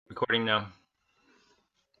Recording now.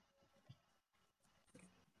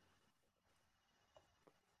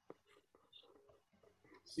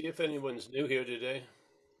 See if anyone's new here today.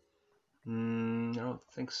 I don't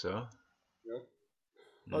think so. No.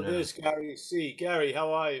 Oh, No. there's Gary C. Gary,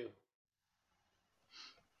 how are you?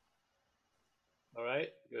 All right,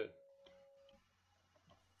 good.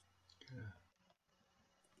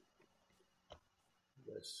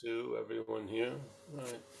 That's Sue, everyone here. All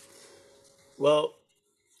right. Well,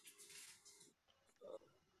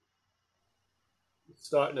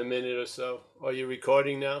 start in a minute or so. Are you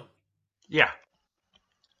recording now? Yeah.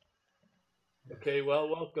 Okay, well,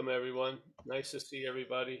 welcome everyone. Nice to see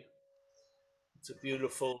everybody. It's a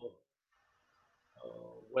beautiful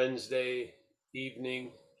Wednesday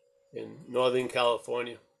evening in Northern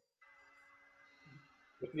California.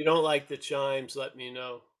 If you don't like the chimes, let me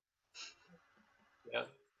know. Yeah.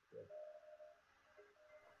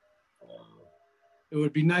 Uh, It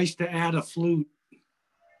would be nice to add a flute.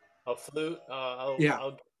 a flute. Yeah.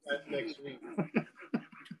 I'll do that next week.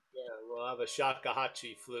 Yeah, we'll have a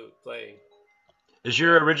shakuhachi flute playing. Is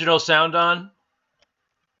your original sound on?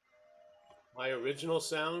 My original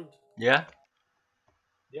sound? Yeah.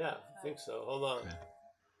 Yeah, I think so. Hold on. Okay.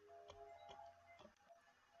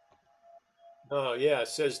 Oh, yeah, it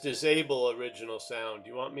says disable original sound.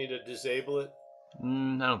 You want me to disable it?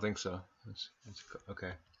 I don't think so.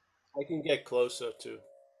 Okay. I can get closer to.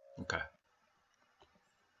 Okay.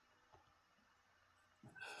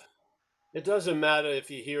 It doesn't matter if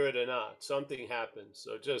you hear it or not. Something happens.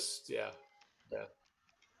 So just, yeah, yeah.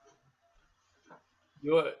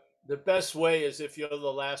 You're the best way is if you're the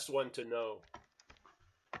last one to know.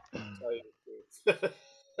 Tell you the truth.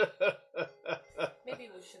 Maybe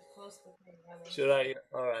we should close the thing. Should I?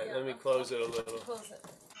 All right, Yeah, let me close it a little. Close it.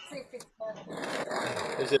 See if it's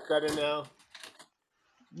better. Is it better now?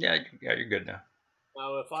 Yeah. Yeah. You're good now.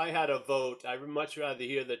 Now, if I had a vote, I would much rather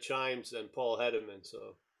hear the chimes than Paul Hederman.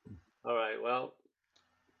 So, all right, well,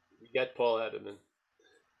 we get Paul Hederman.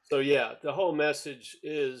 So, yeah, the whole message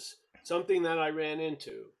is something that I ran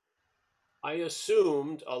into. I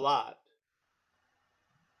assumed a lot.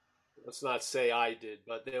 Let's not say I did,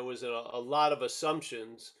 but there was a lot of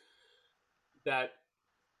assumptions that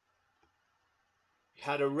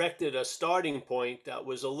had erected a starting point that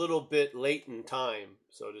was a little bit late in time,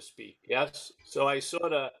 so to speak. Yes. So I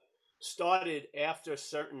sort of started after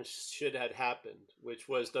certain shit had happened, which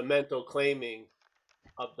was the mental claiming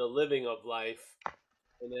of the living of life.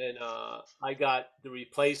 And then I got the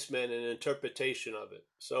replacement and interpretation of it.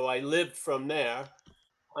 So I lived from there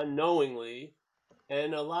unknowingly,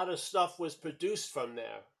 and a lot of stuff was produced from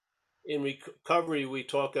there. In recovery, we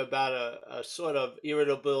talk about a sort of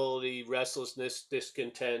irritability, restlessness,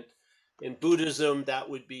 discontent. In Buddhism, that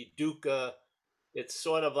would be dukkha. It's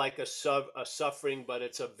sort of like a suffering, but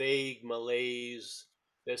it's a vague malaise.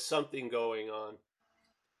 There's something going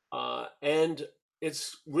on. And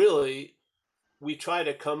it's really, we try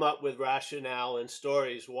to come up with rationale and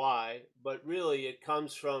stories why, but really it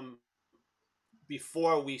comes from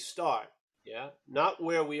before we start. Yeah. Not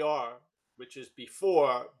where we are, which is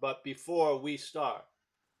before, but before we start.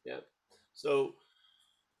 Yeah. So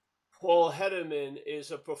Paul Hederman is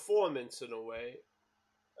a performance in a way.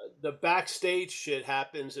 The backstage shit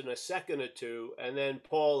happens in a second or two, and then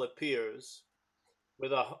Paul appears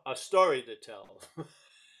with a story to tell.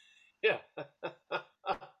 Yeah.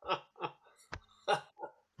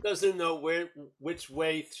 Doesn't know which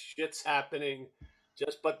way shit's happening,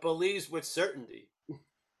 just but believes with certainty.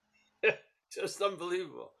 Just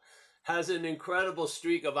unbelievable. Has an incredible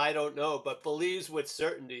streak of I don't know, but believes with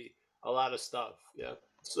certainty a lot of stuff. Yeah.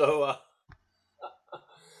 So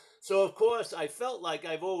so of course I felt like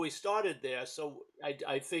I've always started there. So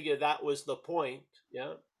I figured that was the point.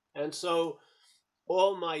 Yeah. And so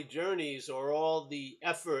all my journeys or all the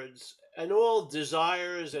efforts and all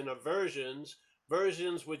desires and aversions,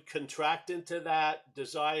 versions would contract into that,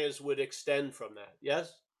 desires would extend from that.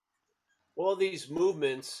 Yes? All these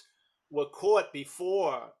movements were caught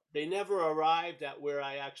before. They never arrived at where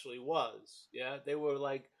I actually was. Yeah. They were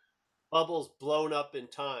like bubbles blown up in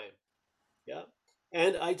time. Yeah.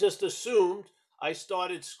 And I just assumed I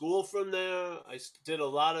started school from there. I did a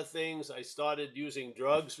lot of things. I started using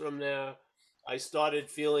drugs from there. I started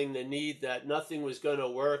feeling the need that nothing was going to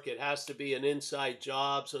work. It has to be an inside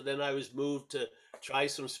job. So then I was moved to try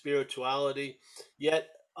some spirituality. Yet,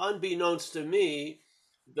 unbeknownst to me,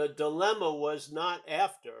 the dilemma was not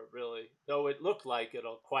after, really, though it looked like it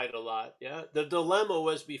quite a lot. Yeah. The dilemma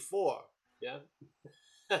was before. Yeah.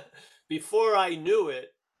 Before I knew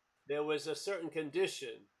it, there was a certain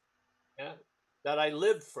condition, yeah, that I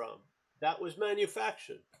lived from that was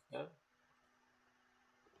manufactured. Yeah.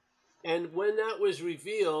 And when that was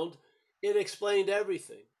revealed, it explained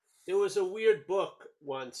everything. There was a weird book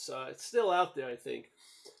once, it's still out there, I think,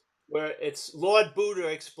 where it's Lord Buddha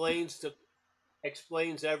explains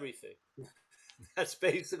everything. That's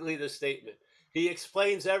basically the statement. He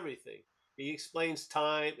explains everything. He explains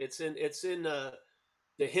time. It's in the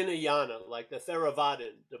Hinayana, like the Theravada,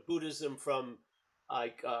 the Buddhism from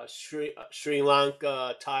like Sri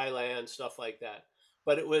Lanka, Thailand, stuff like that.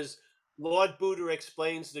 But it was Lord Buddha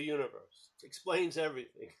explains the universe, explains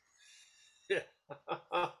everything.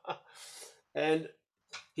 And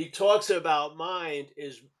he talks about mind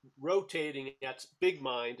is rotating at big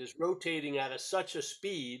mind is rotating at such a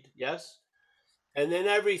speed, yes, and then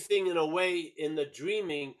everything in a way in the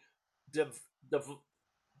dreaming, the the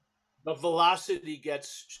the velocity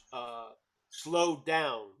gets slowed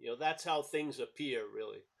down. That's how things appear,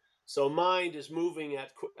 really. So mind is moving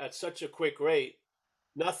at such a quick rate,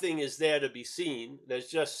 nothing is there to be seen. There's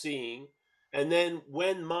just seeing. And then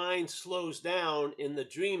when mind slows down in the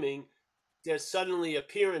dreaming, there's suddenly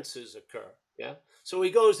appearances occur. Yeah. So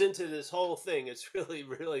he goes into this whole thing. It's really,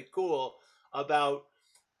 really cool about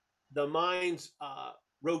the mind's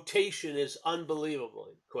rotation is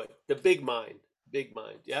unbelievably quick. The big mind,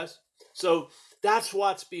 yes. So that's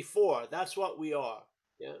what's before. That's what we are,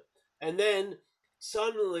 yeah. And then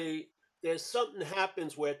suddenly there's something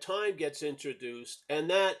happens where time gets introduced, and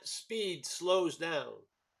that speed slows down,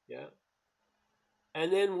 yeah.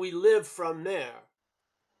 And then we live from there.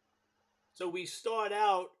 So we start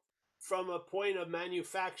out from a point of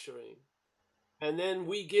manufacturing. And then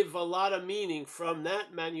we give a lot of meaning from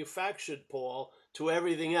that manufactured Paul to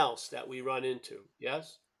everything else that we run into.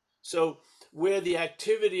 Yes? So where the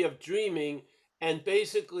activity of dreaming and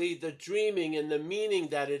basically the dreaming and the meaning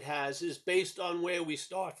that it has is based on where we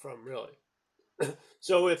start from, really.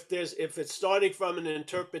 So if it's starting from an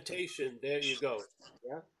interpretation, there you go.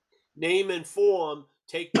 Yeah. Name and form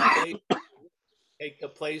take the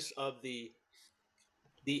place of the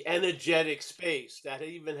energetic space that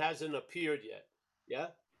even hasn't appeared yet. Yeah.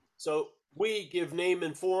 So we give name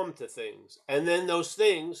and form to things, and then those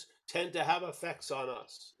things tend to have effects on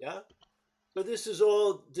us. Yeah. So this is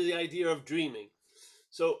all the idea of dreaming.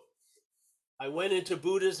 So I went into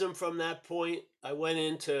Buddhism from that point. I went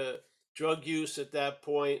into drug use at that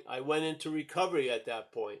point. I went into recovery at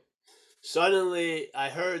that point. Suddenly I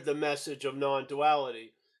heard the message of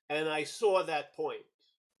non-duality, and I saw that point.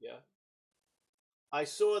 Yeah. I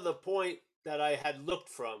saw the point that I had looked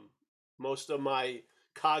from most of my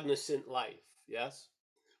cognizant life, yes?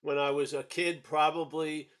 When I was a kid,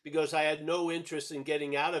 probably because I had no interest in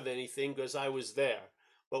getting out of anything because I was there.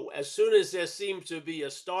 But as soon as there seemed to be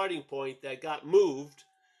a starting point that got moved,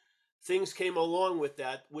 things came along with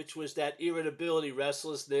that, which was that irritability,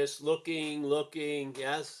 restlessness, looking,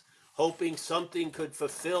 yes, hoping something could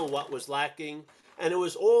fulfill what was lacking. And it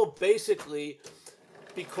was all basically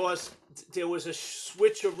because there was a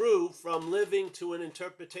switcheroo from living to an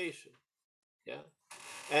interpretation. Yeah.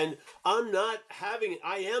 And I'm not having,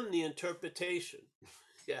 I am the interpretation.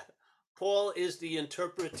 Yeah. Paul is the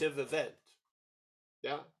interpretive event.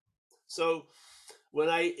 Yeah. So when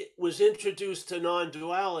I was introduced to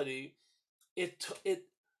non-duality, it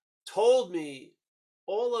told me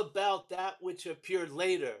all about that which appeared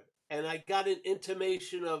later, and I got an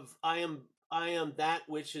intimation of I am that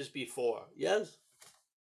which is before. Yes.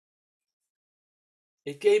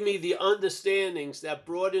 It gave me the understandings that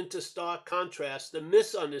brought into stark contrast the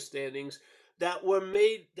misunderstandings that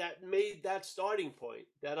made that starting point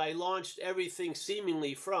that I launched everything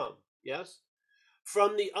seemingly from. Yes?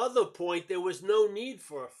 From the other point, there was no need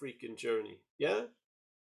for a freaking journey. Yeah?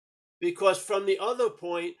 Because from the other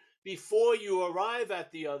point, before you arrive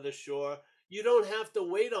at the other shore, you don't have to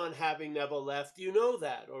wait on having never left. You know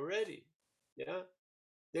that already. Yeah?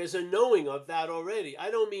 There's a knowing of that already. I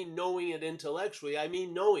don't mean knowing it intellectually. I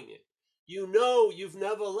mean knowing it. You know you've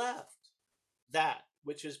never left that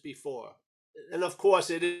which is before. And of course,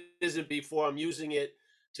 it isn't before. I'm using it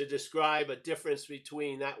to describe a difference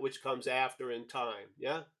between that which comes after in time.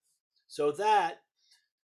 Yeah. So that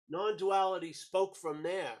non-duality spoke from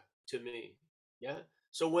there to me. Yeah.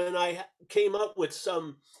 So when I came up with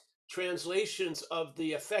some translations of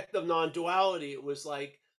the effect of non-duality, it was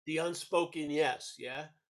like the unspoken yes. Yeah.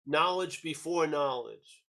 Knowledge before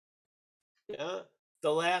knowledge. Yeah. The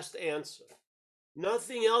last answer.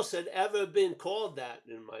 Nothing else had ever been called that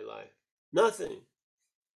in my life. Nothing.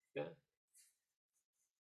 Yeah.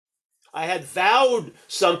 I had vowed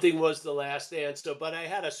something was the last answer, but I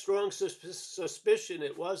had a strong suspicion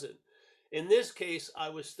it wasn't. In this case, I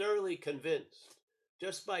was thoroughly convinced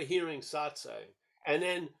just by hearing satsang. And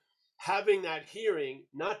then having that hearing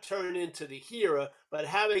not turn into the hearer, but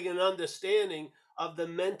having an understanding of the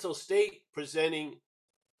mental state presenting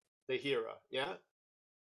the hearer. Yeah.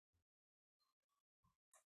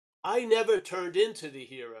 I never turned into the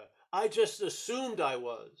hearer. I just assumed I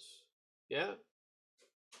was. Yeah.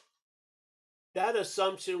 That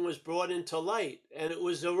assumption was brought into light and it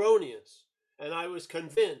was erroneous. And I was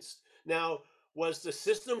convinced. Now, was the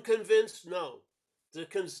system convinced? No. The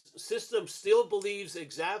system still believes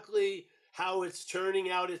exactly how it's churning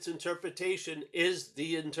out its interpretation is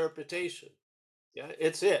the interpretation. Yeah,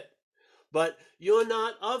 it's it. But you're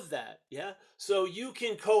not of that. Yeah. So you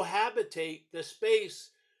can cohabitate the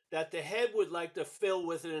space that the head would like to fill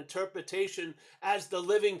with an interpretation as the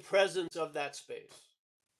living presence of that space.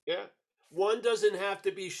 Yeah. One doesn't have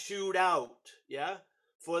to be shooed out, yeah,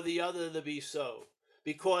 for the other to be so.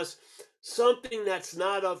 Because something that's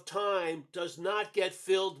not of time does not get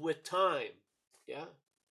filled with time. Yeah.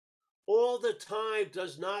 All the time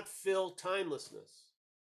does not fill timelessness.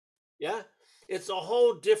 Yeah. It's a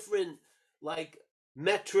whole different, like,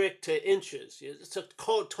 metric to inches. It's a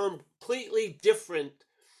completely different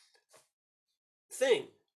thing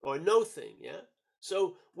or no thing. Yeah.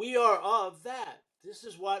 So we are of that. This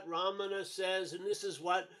is what Ramana says, and this is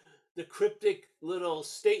what the cryptic little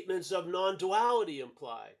statements of non-duality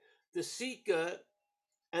imply. The seeker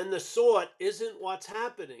and the sought isn't what's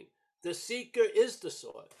happening. The seeker is the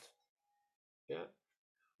sought. Yeah.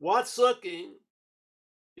 What's looking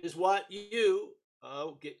is what you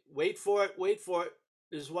wait for it,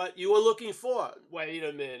 is what you are looking for. Wait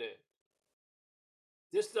a minute.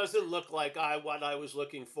 This doesn't look like what I was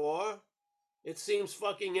looking for. It seems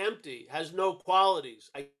fucking empty, has no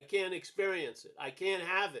qualities. I can't experience it. I can't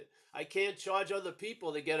have it. I can't charge other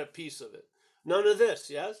people to get a piece of it. None of this,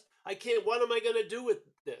 yes? I can't, what am I going to do with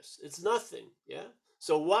this? It's nothing, yeah?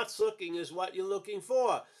 So what's looking is what you're looking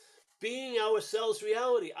for. Being ourselves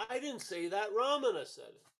reality. I didn't say that. Ramana said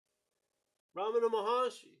it. Ramana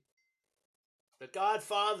Maharshi. The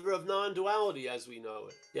godfather of non-duality as we know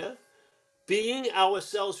it, yeah? Being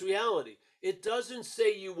ourselves reality. It doesn't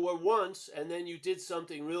say you were once and then you did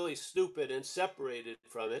something really stupid and separated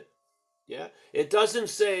from it. Yeah. It doesn't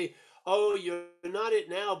say, oh, you're not it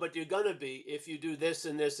now, but you're going to be if you do this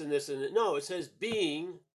and this and this and that. No, it says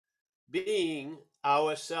being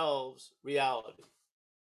ourselves reality.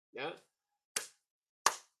 Yeah.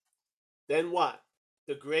 Then what?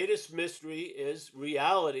 The greatest mystery is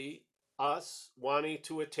reality, us wanting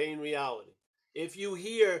to attain reality. If you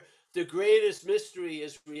hear the greatest mystery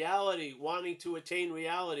is reality, wanting to attain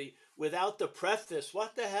reality, without the preface,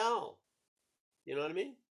 what the hell? You know what I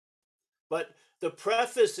mean? But the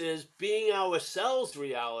preface is being ourselves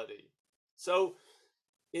reality. So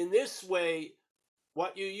in this way,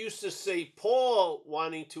 what you used to say Paul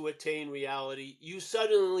wanting to attain reality, you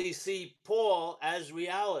suddenly see Paul as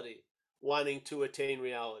reality, wanting to attain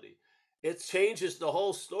reality. It changes the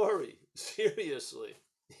whole story, seriously.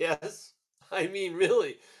 Yes? I mean,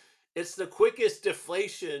 really. It's the quickest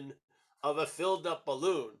deflation of a filled up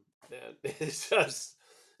balloon, man. It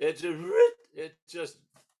just,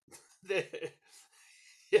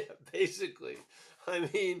 yeah, basically. I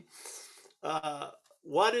mean,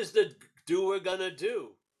 what is the doer gonna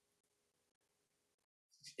do?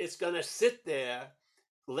 It's gonna sit there,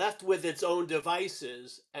 left with its own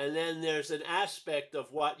devices, and then there's an aspect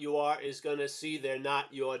of what you are is gonna see they're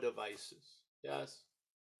not your devices. Yes.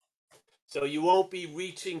 So you won't be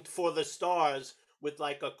reaching for the stars with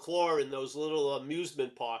like a claw in those little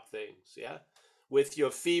amusement park things, yeah? With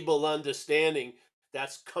your feeble understanding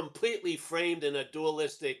that's completely framed in a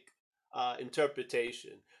dualistic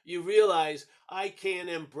interpretation. You realize I can't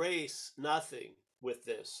embrace nothing with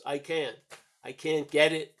this. I can't. I can't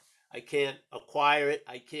get it. I can't acquire it.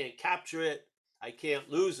 I can't capture it. I can't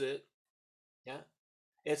lose it. Yeah.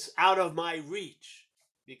 It's out of my reach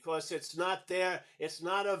because it's not there. It's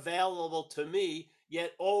not available to me,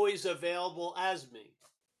 yet always available as me.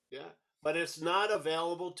 Yeah. But it's not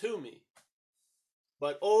available to me,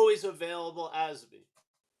 but always available as me.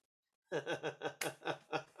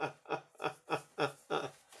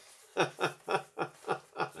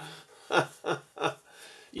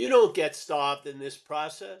 You don't get starved in this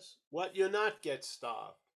process. What you're not get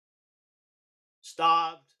starved.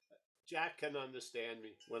 Starved. Jack can understand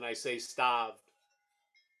me when I say starved.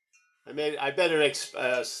 I better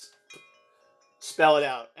spell it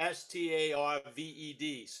out.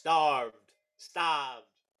 STARVED. Starved. Starved.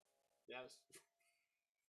 Yes.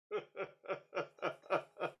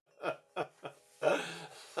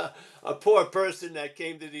 A poor person that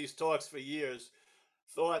came to these talks for years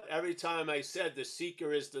thought every time I said the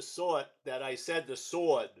seeker is the sword that I said the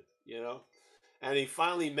sword, you know. And he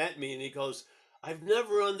finally met me and he goes, I've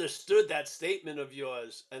never understood that statement of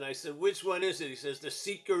yours. And I said, which one is it? He says, the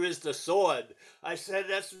seeker is the sword. I said,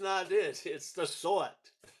 that's not it. It's the sword.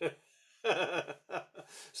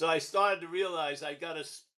 So I started to realize I got to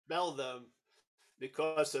spell them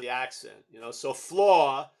because of the accent, you know. So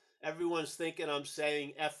flaw, everyone's thinking I'm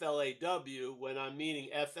saying FLAW when I'm meaning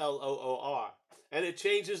FLOOR. And it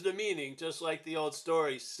changes the meaning, just like the old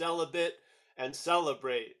story, celibate and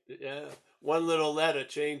celebrate. Yeah. One little letter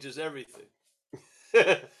changes everything.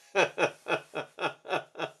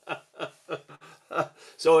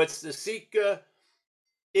 So it's the seeker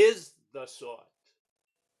is the sought.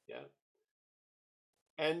 Yeah.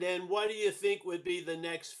 And then what do you think would be the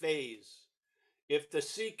next phase? If the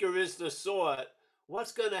seeker is the sought,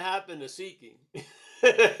 what's going to happen to seeking?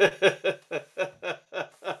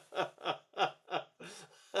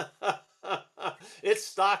 Its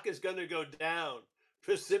stock is going to go down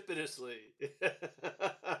precipitously.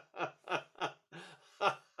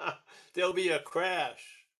 There'll be a crash,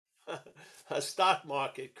 a stock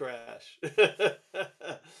market crash.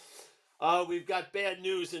 We've got bad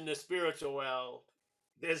news in the spiritual world.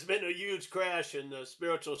 There's been a huge crash in the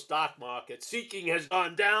spiritual stock market. Seeking has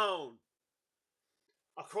gone down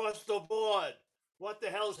across the board. What the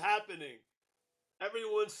hell's happening?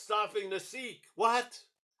 Everyone's stopping to seek. What?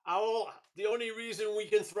 The only reason we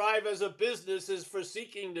can thrive as a business is for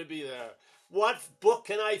seeking to be there. What book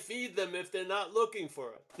can I feed them if they're not looking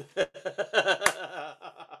for it?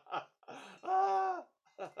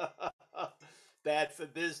 Bad for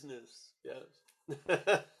business. Yes.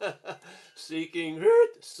 Seeking,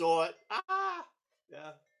 hurt, sought.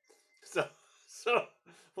 Yeah. So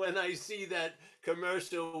when I see that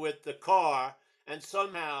commercial with the car and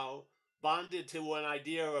somehow bonded to an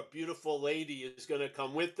idea a beautiful lady is going to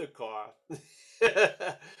come with the car,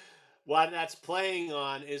 what that's playing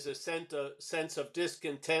on is a sense of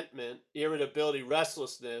discontentment, irritability,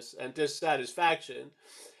 restlessness, and dissatisfaction.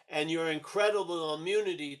 And your incredible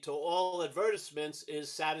immunity to all advertisements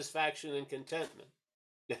is satisfaction and contentment.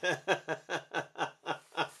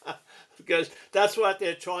 Because that's what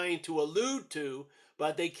they're trying to allude to,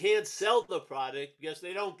 but they can't sell the product because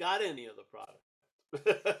they don't got any of the product.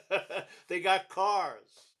 They got cars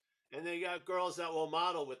and they got girls that will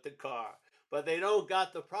model with the car, but they don't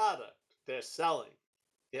got the product they're selling.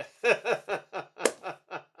 Yeah.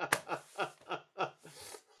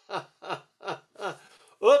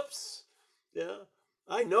 Oops. Yeah.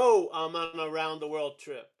 I know I'm on a round the world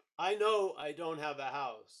trip. I know I don't have a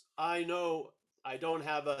house. I know I don't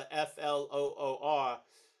have a FLOOR.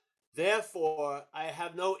 Therefore, I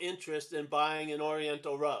have no interest in buying an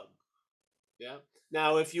Oriental rug. Yeah.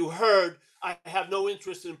 Now, if you heard, I have no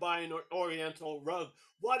interest in buying an Oriental rug,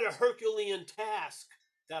 what a Herculean task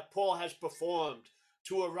that Paul has performed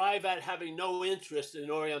to arrive at having no interest in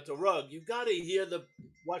an Oriental rug. You got to hear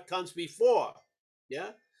what comes before.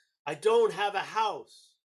 Yeah. I don't have a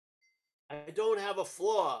house. I don't have a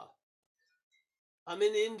flaw. I'm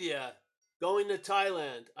in India, going to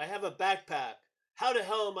Thailand. I have a backpack. How the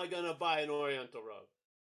hell am I going to buy an Oriental rug?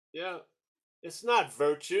 Yeah. It's not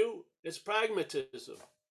virtue. It's pragmatism.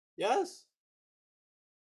 Yes?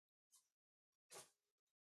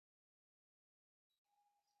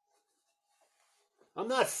 I'm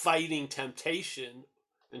not fighting temptation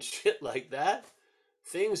and shit like that.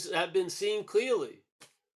 Things have been seen clearly.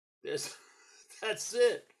 That's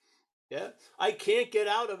it. Yeah. I can't get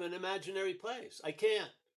out of an imaginary place. I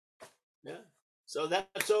can't. Yeah. So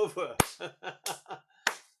that's over.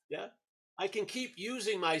 Yeah. I can keep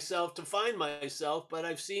using myself to find myself, but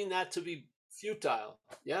I've seen that to be futile.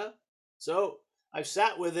 Yeah. So I've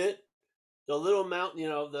sat with it. The little mountain,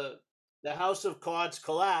 the house of cards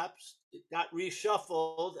collapsed. It got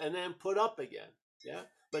reshuffled and then put up again. Yeah.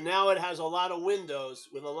 But now it has a lot of windows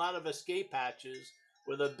with a lot of escape hatches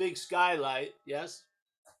with a big skylight. Yes.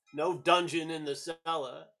 No dungeon in the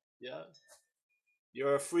cellar. Yeah.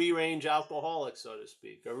 You're a free range alcoholic, so to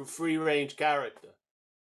speak, a free range character.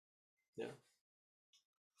 Yeah.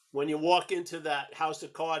 When you walk into that house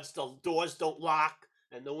of cards, the doors don't lock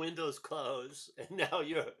and the windows close. And now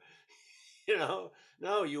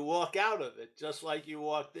no, you walk out of it just like you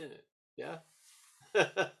walked in it. Yeah.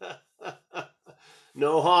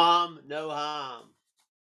 No harm, no harm.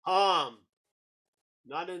 Harm,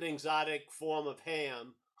 not an exotic form of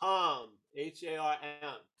ham. Harm,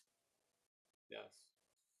 HARM. Yes.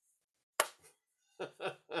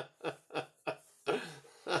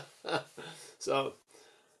 So,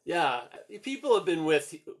 yeah, people have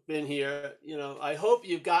been here. I hope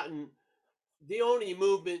you've gotten. The only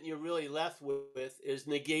movement you're really left with is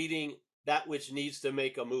negating that which needs to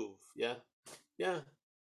make a move. Yeah, yeah.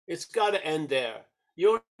 It's got to end there.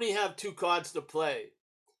 You only have two cards to play.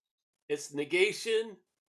 It's negation,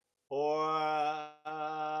 or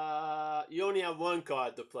you only have one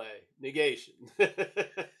card to play, negation.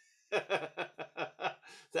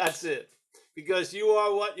 That's it. Because you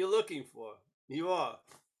are what you're looking for. You are.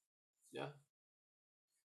 Yeah.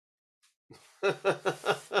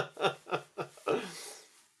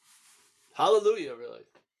 Hallelujah, really.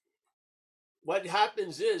 What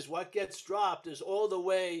happens is, what gets dropped is all the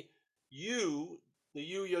way you, the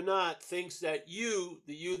you you're not, thinks that you,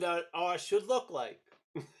 the you that are, should look like.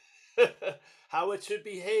 How it should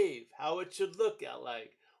behave, how it should look at,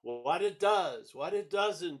 like, what it does, what it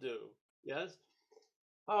doesn't do. Yes?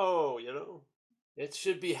 Oh, it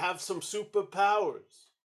should have some superpowers.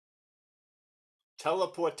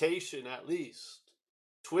 Teleportation, at least.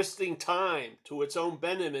 Twisting time to its own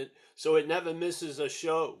benefit so it never misses a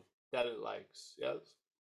show that it likes. Yes?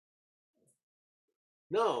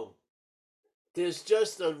 No. There's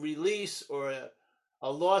just a release or a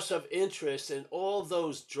loss of interest in all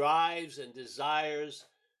those drives and desires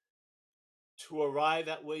to arrive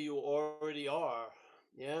at where you already are.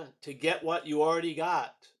 Yeah? To get what you already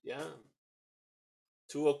got. Yeah?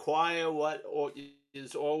 To acquire what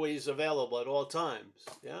is always available at all times.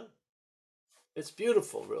 Yeah? It's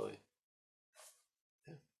beautiful, really.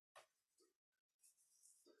 Yeah.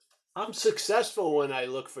 I'm successful when I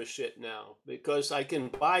look for shit now because I can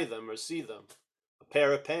buy them or see them. A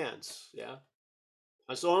pair of pants, yeah?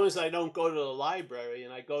 As long as I don't go to the library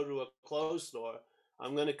and I go to a clothes store,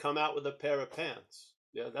 I'm going to come out with a pair of pants.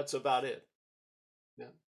 Yeah, that's about it.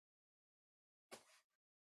 Yeah.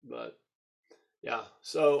 But, yeah,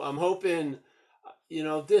 so I'm hoping,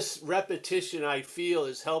 this repetition I feel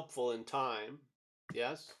is helpful in time.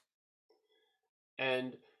 Yes?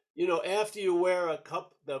 And, after you wear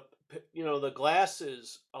the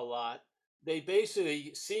glasses a lot, they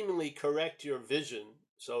basically seemingly correct your vision,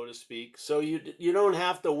 so to speak. So you don't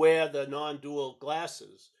have to wear the non-dual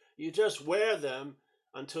glasses. You just wear them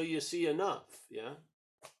until you see enough. Yeah.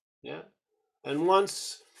 Yeah. And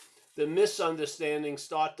once the misunderstandings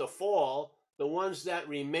start to fall, the ones that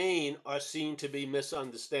remain are seen to be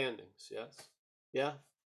misunderstandings. Yes. Yeah.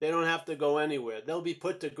 They don't have to go anywhere. They'll be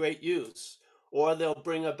put to great use, or they'll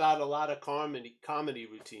bring about a lot of comedy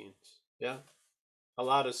routines. Yeah. A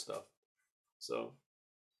lot of stuff. So,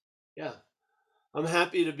 yeah, I'm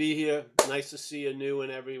happy to be here. Nice to see you, new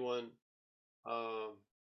and everyone.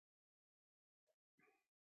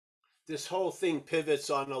 This whole thing pivots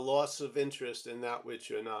on a loss of interest in that which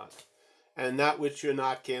you're not. And that which you're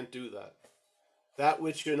not can't do that. That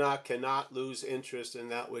which you're not cannot lose interest in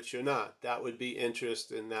that which you're not. That would be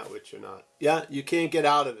interest in that which you're not. Yeah, you can't get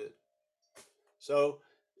out of it. So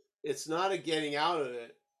it's not a getting out of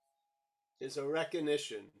it. It's a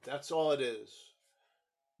recognition. That's all it is.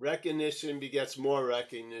 Recognition begets more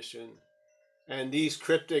recognition. And these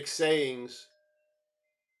cryptic sayings,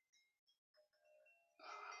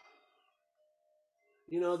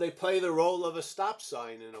 they play the role of a stop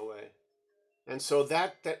sign in a way. And so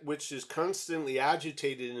that which is constantly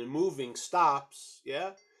agitated and moving stops,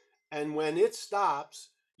 yeah? And when it stops,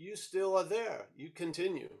 you still are there. You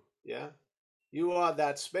continue, yeah? You are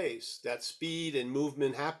that space, that speed and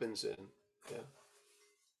movement happens in, yeah?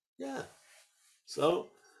 Yeah. So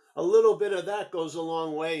a little bit of that goes a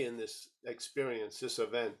long way in this experience, this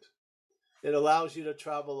event. It allows you to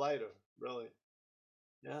travel lighter, really.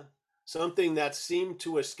 Yeah. Something that seemed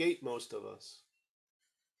to escape most of us.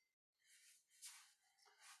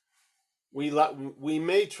 We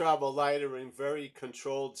may travel lighter in very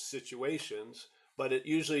controlled situations, but it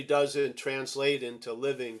usually doesn't translate into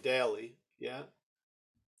living daily. Yeah.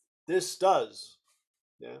 This does.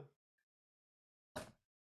 Yeah.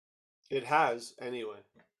 It has anyway.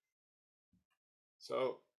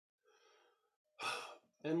 So,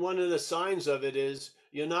 and one of the signs of it is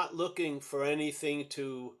you're not looking for anything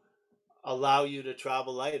to allow you to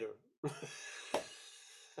travel lighter.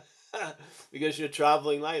 Because you're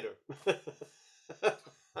traveling lighter.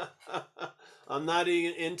 I'm not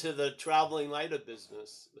even into the traveling lighter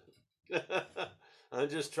business. I'm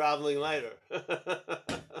just traveling lighter.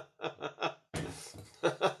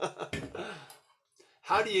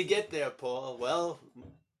 How do you get there, Paul? Well,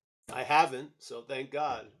 I haven't, so thank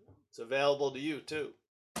God. It's available to you too.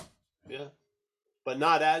 Yeah. But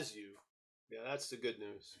not as you. Yeah, that's the good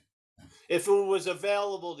news. If it was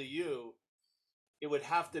available to you, it would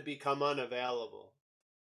have to become unavailable.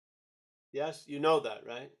 Yes, you know that,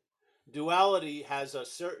 right? Duality has a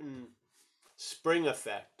certain spring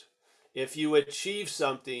effect. If you achieve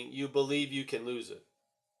something, you believe you can lose it.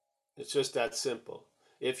 It's just that simple.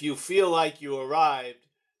 If you feel like you arrived,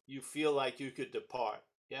 you feel like you could depart.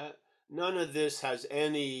 Yeah, none of this has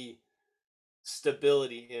any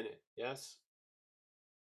stability in it. Yes.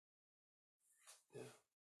 Yeah.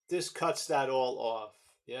 This cuts that all off.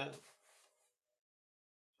 Yeah. It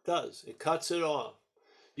does. It cuts it off.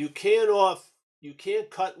 You can't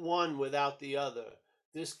cut one without the other.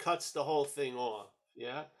 This cuts the whole thing off.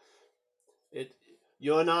 Yeah. It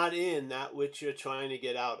you're not in that which you're trying to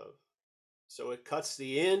get out of. So it cuts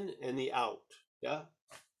the in and the out. Yeah.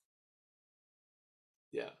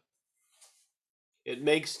 Yeah. It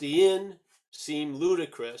makes the in seem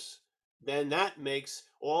ludicrous. Then that makes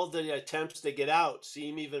all the attempts to get out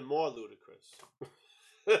seem even more ludicrous.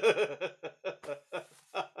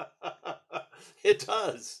 It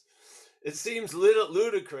does. It seems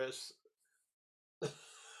ludicrous.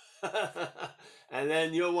 And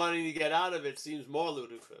then you're wanting to get out of it seems more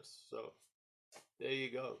ludicrous. So there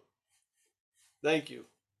you go. Thank you.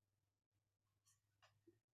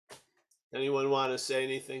 Anyone want to say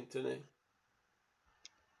anything today?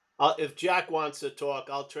 If Jack wants to talk,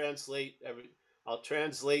 I'll translate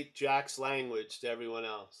Jack's language to everyone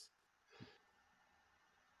else.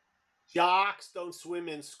 Sharks don't swim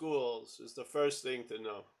in schools is the first thing to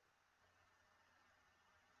know.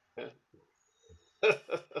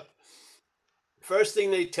 First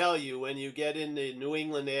thing they tell you when you get in the New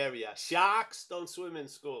England area, sharks don't swim in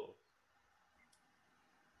school.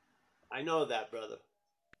 I know that, brother.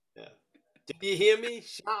 Yeah. Did you hear me?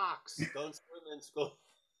 Sharks don't swim in school.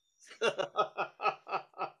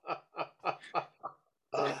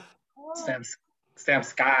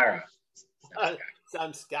 Samskara.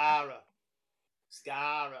 Samskara.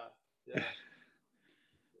 Skara. Yeah.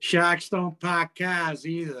 Sharks don't park cars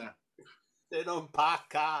either. They don't park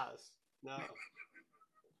cars. No.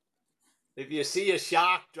 If you see a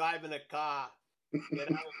shark driving a car,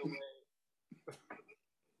 get out of the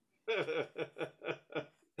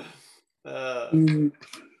way.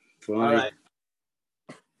 All right.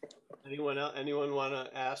 Anyone want to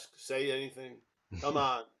ask? Say anything? Come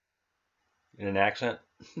on. In an accent?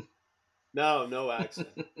 No accent.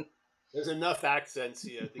 There's enough accents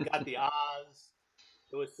here. They got the Oz.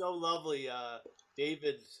 It was so lovely.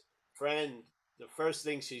 David's friend, the first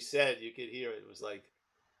thing she said, you could hear it.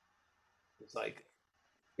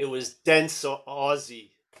 It was dense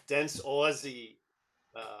Aussie.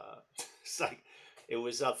 It's like it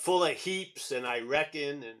was full of heaps and I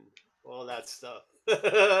reckon and all that stuff.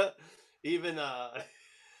 Even a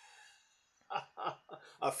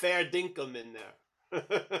fair dinkum in there.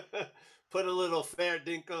 Put a little fair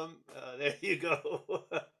dinkum. There you go.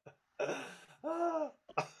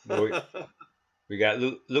 We got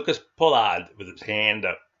Lucas Pollard with his hand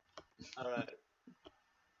up. All right.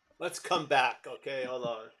 Let's come back. Okay, hold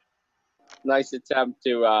on. Nice attempt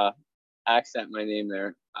to accent my name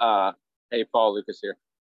there. Hey, Paul, Lucas here.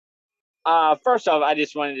 First off, I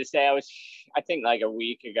just wanted to say I think like a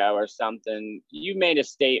week ago or something, you made a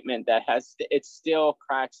statement that it still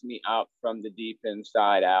cracks me up from the deep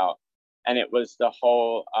inside out. And it was the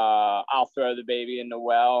whole, I'll throw the baby in the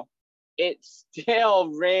well. It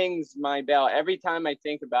still rings my bell every time I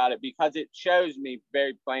think about it because it shows me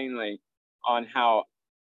very plainly on how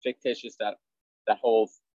fictitious that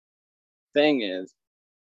whole thing is.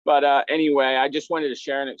 But anyway, I just wanted to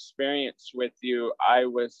share an experience with you. I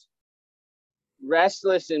was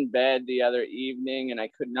restless in bed the other evening and I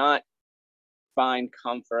could not find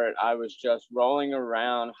comfort. I was just rolling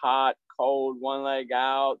around, hot, cold, one leg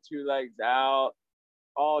out, two legs out,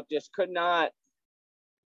 all just could not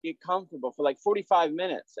get comfortable for like 45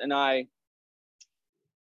 minutes. And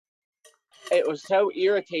it was so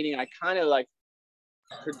irritating. I kind of like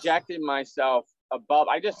projected myself above.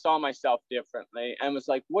 I just saw myself differently and was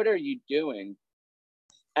like, what are you doing?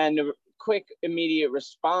 And the quick, immediate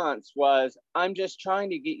response was, I'm just trying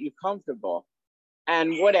to get you comfortable.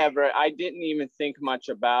 And whatever, I didn't even think much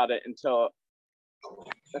about it until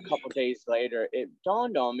a couple days later. It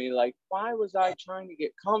dawned on me, like, why was I trying to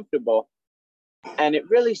get comfortable? And it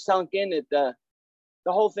really sunk in that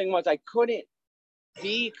the whole thing was I couldn't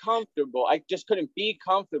be comfortable. I just couldn't be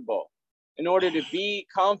comfortable. In order to be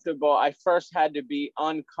comfortable, I first had to be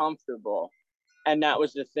uncomfortable. And that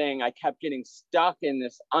was the thing. I kept getting stuck in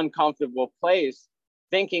this uncomfortable place,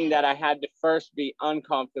 thinking that I had to first be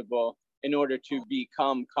uncomfortable in order to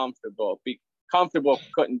become comfortable. Be comfortable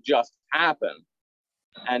couldn't just happen.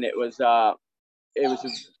 And it was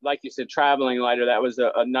like you said, traveling lighter. That was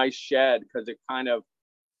a nice shed because it kind of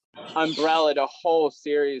umbrellaed a whole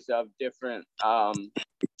series of different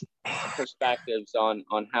perspectives on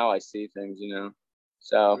how I see things, you know.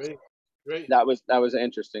 So Great. that was an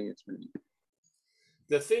interesting experience.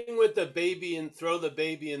 The thing with the baby and throw the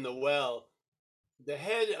baby in the well, the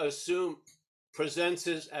head presents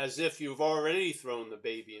it as if you've already thrown the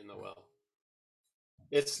baby in the well.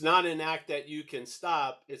 It's not an act that you can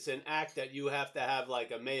stop. It's an act that you have to have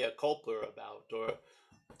like a mea culpa about, or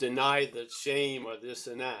deny the shame or this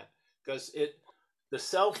and that. Because the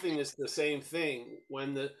selfing is the same thing.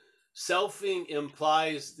 When the selfing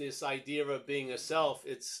implies this idea of being a self,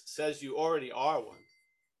 it says you already are one.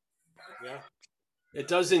 Yeah. It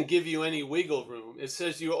doesn't give you any wiggle room. It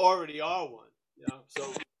says you already are one. Yeah.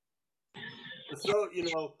 So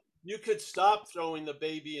you could stop throwing the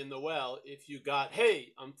baby in the well if you got,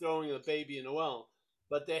 hey, I'm throwing the baby in the well.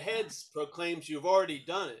 But the head proclaims you've already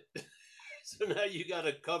done it. So now you got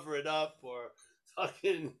to cover it up or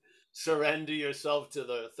fucking surrender yourself to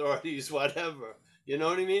the authorities, whatever. You know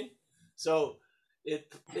what I mean? So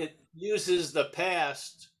it uses the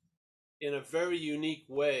past in a very unique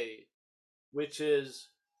way, which is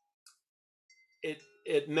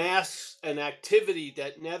it masks an activity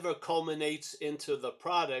that never culminates into the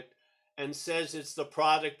product and says it's the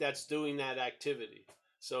product that's doing that activity.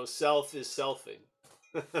 So self is selfing.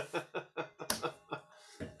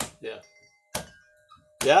 Yeah.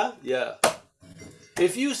 Yeah? Yeah.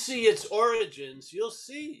 If you see its origins, you'll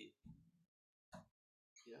see.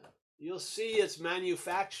 Yeah. You'll see its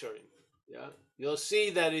manufacturing. Yeah. You'll see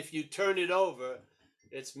that if you turn it over,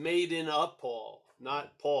 it's made in Upall,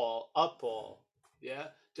 not Paul, Upall. Yeah.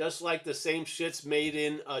 Just like the same shit's made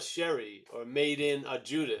in a Sherry or made in a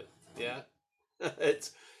Judith. Yeah.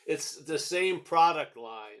 It's the same product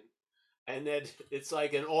line. And then it's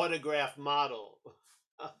like an autograph model.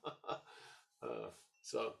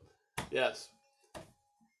 So, yes.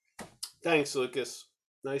 Thanks, Lucas.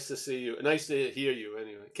 Nice to see you. Nice to hear you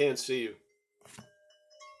anyway. Can't see you.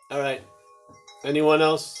 All right. Anyone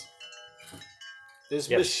else? Is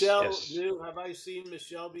Yes, Michelle yes. new? Have I seen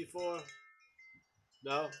Michelle before?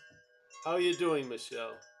 No? How are you doing,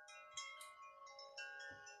 Michelle?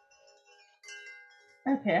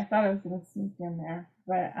 Okay, I thought I was gonna sneak in there,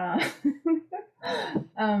 but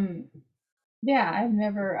yeah,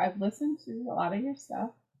 I've listened to a lot of your stuff,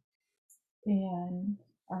 and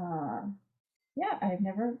yeah, I've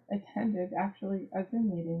never attended actually a Zoom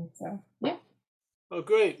meeting, so yeah. Oh,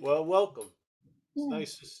 great. Well, welcome. Yeah.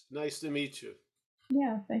 It's nice to meet you.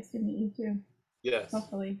 Yeah, nice to meet you too. Yes.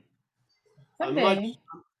 Hopefully I'm someday.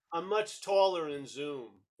 much taller in Zoom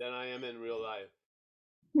than I am in real life.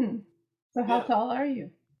 So how Yeah. tall are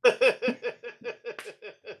you?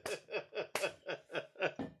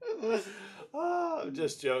 Oh, I'm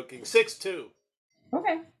just joking. 6'2".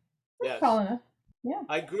 Okay, that's Yes. tall enough. Yeah.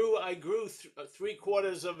 I grew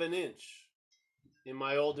 3/4 of an inch in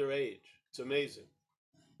my older age. It's amazing.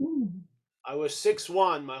 Hmm. I was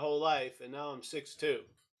 6'1" my whole life, and now I'm 6'2".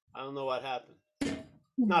 I don't know what happened.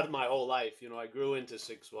 Not my whole life, I grew into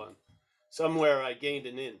 6'1". Somewhere I gained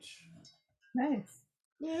an inch. Nice.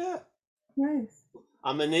 Yeah. Nice.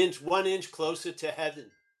 I'm 1 inch closer to heaven.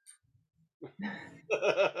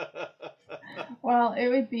 Well, it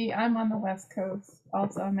would be. I'm on the West Coast.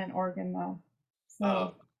 Also, I'm in Oregon though.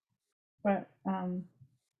 So, but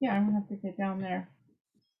yeah, I'm gonna have to get down there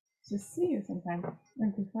to see you sometime.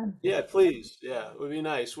 It'd be fun. Yeah, please. Yeah, it would be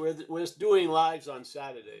nice. We're doing lives on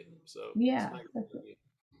Saturday, so yeah, it's nice that's to it. meet you.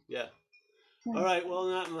 Yeah. Yeah. All right. Well,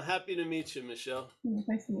 I'm happy to meet you, Michelle.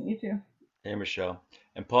 Nice to meet you too. Hey, Michelle.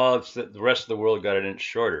 And Paul, it's the rest of the world got an inch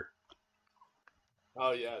shorter.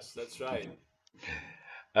 Oh yes, that's right.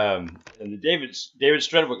 And the David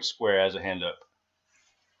Strudwick Square has a hand up.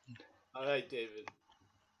 All right, David.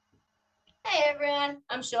 Hey everyone,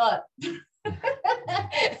 I'm short.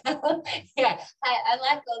 Yeah, I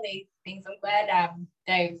like all these things. I'm glad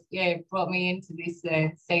Dave brought me into this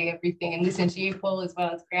see everything and listen to you, Paul, as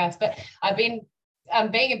well as Grouse. But I've been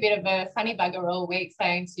being a bit of a funny bugger all week,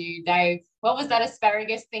 saying to Dave, what was that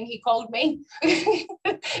asparagus thing he called me?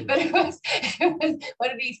 But it was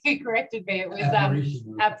what did he corrected me? It was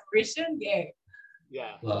apparition. Yeah.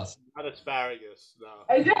 Yeah. Last. Not asparagus. No.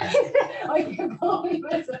 I can call me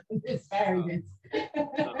asparagus.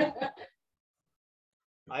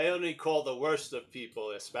 I only call the worst of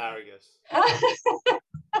people asparagus. I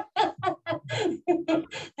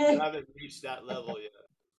haven't reached that level yet.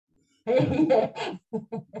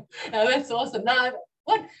 No, that's awesome. No,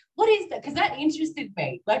 what is that? Because that interested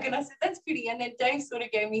me. Like, and I said that's pretty. And then Dave sort of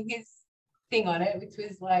gave me his thing on it, which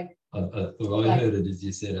was like. I heard it as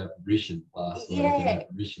you said apparition last week. Yeah.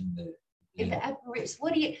 Apparition there. Yeah. The apparition.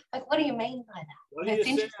 What do you mean by that? What did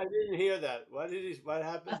you say? I didn't hear that. What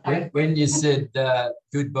happened? When you said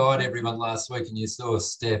goodbye to everyone last week and you saw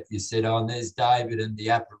Steph, you said, "Oh, and there's David and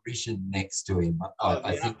the apparition next to him."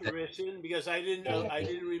 I think apparition, because I didn't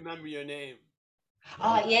remember your name.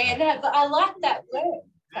 Oh yeah, no, but I like that word.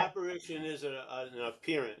 apparition is an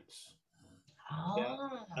appearance. Yeah.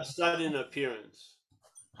 Ah. A sudden appearance.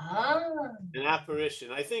 Ah. An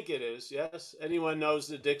apparition. I think it is, yes. Anyone knows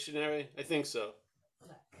the dictionary? I think so.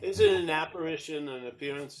 Isn't an apparition an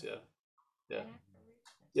appearance? Yeah. Yeah.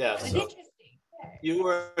 Yeah. That was So interesting. Yeah. you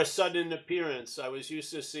were a sudden appearance. I was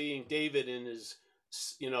used to seeing David in his,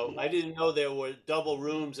 I didn't know there were double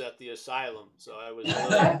rooms at the asylum. So I was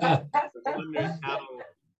wondering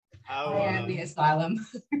how the asylum.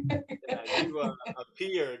 you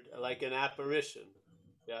appeared like an apparition.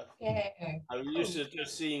 Yeah. Yeah. I was used to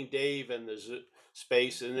just seeing Dave in the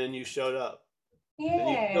space, and then you showed up.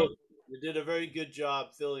 Yeah. And you did a very good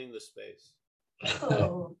job filling the space.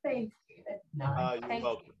 Oh, thank you. That's nice. You're Thank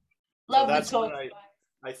welcome. you. Love that's the talk. what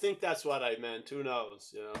I think that's what I meant. Who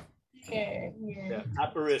knows? Yeah.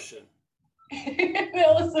 Apparition.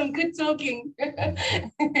 Awesome. Good talking.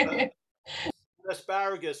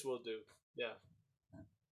 Asparagus will do. Yeah.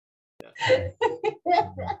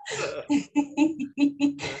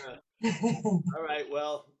 All right.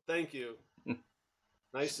 Well, thank you.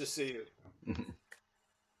 Nice to see you.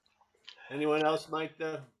 Anyone else, Mike?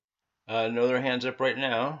 No other hands up right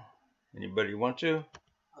now. Anybody want to?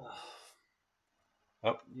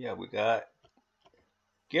 Oh, yeah, we got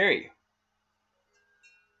Gary.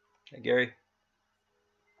 Hi, Gary.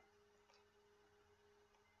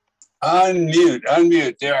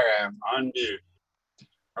 Unmute. There I am. Unmute.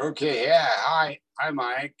 Okay. Yeah. Hi,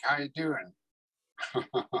 Mike. How you doing?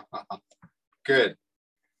 Good.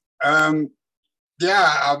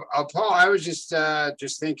 Yeah. Paul, I was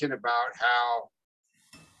just thinking about how,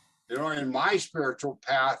 in my spiritual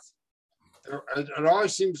path, it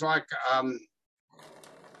always seems like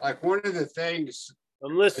one of the things.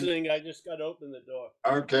 I'm listening. I just got to open the door.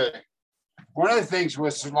 Okay. One of the things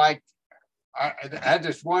was like, I had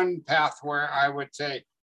this one path where I would say,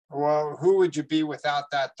 well, who would you be without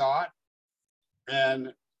that thought?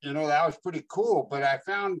 And, that was pretty cool. But I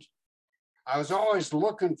found I was always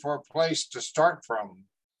looking for a place to start from,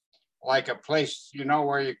 like a place,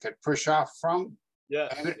 where you could push off from. Yeah.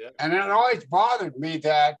 And it always bothered me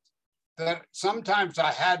that sometimes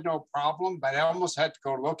I had no problem, but I almost had to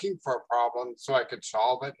go looking for a problem so I could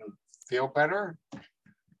solve it and feel better.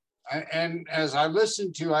 And as I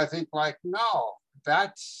listened to, I think like, no,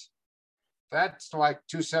 that's like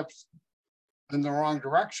 2 steps in the wrong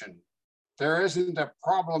direction. There isn't a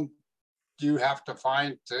problem you have to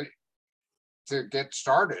find to get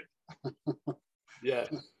started.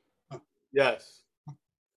 Yes. Yes.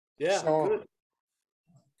 Yeah. So,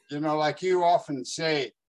 good. Like you often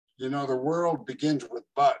say, the world begins with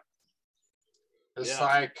but. It's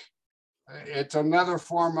like, it's another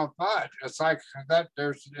form of but. It's like that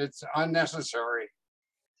it's unnecessary.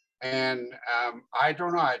 And I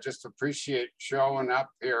don't know, I just appreciate showing up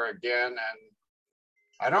here again. And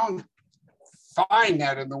I don't find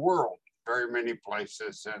that in the world very many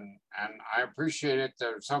places. And I appreciate it.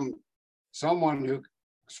 There's someone who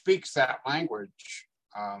speaks that language.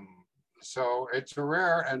 So it's a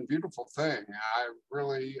rare and beautiful thing. I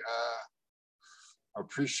really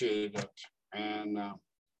appreciate it. And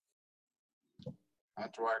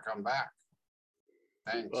that's why I come back.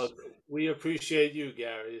 Thanks. Well, we appreciate you,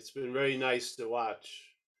 Gary. It's been very nice to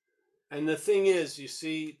watch. And the thing is, you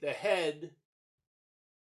see, the head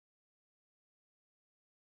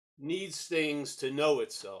needs things to know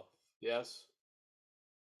itself. Yes?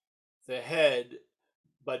 The head,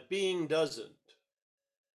 but being doesn't.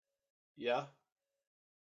 Yeah?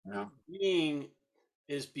 Yeah. Being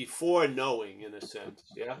is before knowing, in a sense.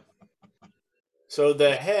 Yeah? So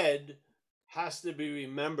the head has to be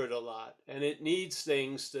remembered a lot, and it needs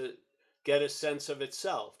things to get a sense of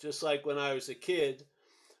itself. Just like when I was a kid,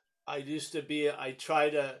 I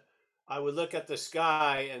would look at the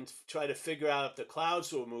sky and try to figure out if the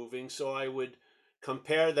clouds were moving, so I would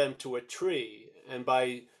compare them to a tree, and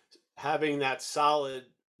by having that solid,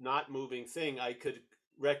 not moving thing, I could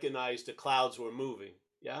recognize the clouds were moving.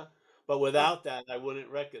 Yeah. But without that, I wouldn't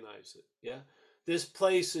recognize it. Yeah. This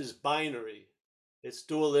place is binary. It's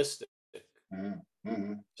dualistic.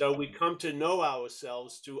 Mm-hmm. So we come to know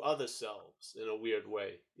ourselves through other selves in a weird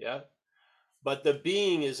way. Yeah. But the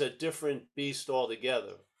being is a different beast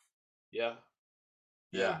altogether. Yeah.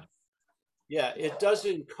 Yeah. Yeah. It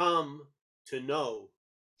doesn't come to know.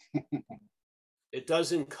 It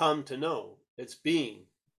doesn't come to know. It's being.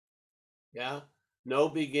 Yeah. No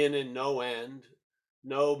beginning, no end,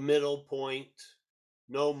 no middle point,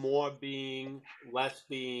 no more being, less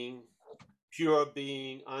being, pure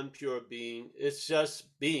being, unpure being. It's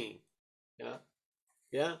just being. Yeah.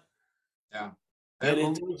 Yeah. Yeah.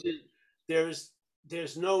 And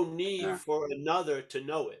there's no need for another to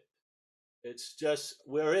know it. It's just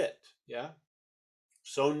we're it. Yeah.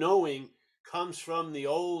 So knowing comes from the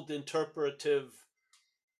old interpretive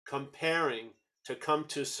comparing to come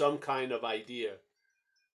to some kind of idea.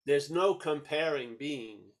 There's no comparing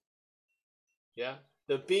being. Yeah.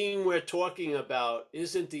 The being we're talking about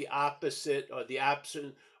isn't the opposite or the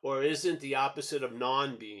absent or isn't the opposite of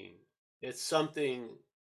non-being. It's something,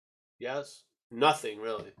 yes, nothing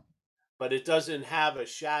really, but it doesn't have a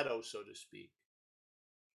shadow, so to speak.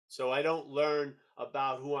 So I don't learn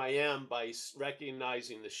about who I am by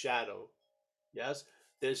recognizing the shadow. Yes,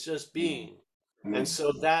 there's just being. And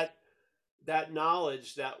so that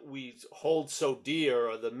knowledge that we hold so dear,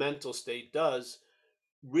 or the mental state does,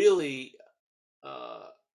 really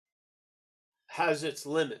has its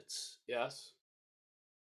limits. Yes.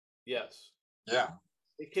 Yes. Yeah.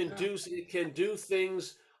 It can do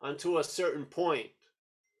things unto a certain point,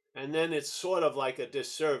 and then it's sort of like a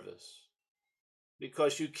disservice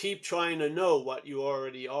because you keep trying to know what you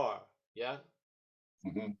already are. Yeah.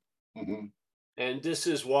 And this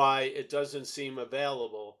is why it doesn't seem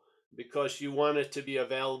available, because you want it to be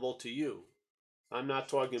available to you. I'm not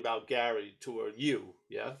talking about Gary, to you.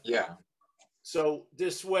 Yeah. Yeah. So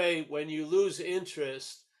this way, when you lose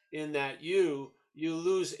interest in that you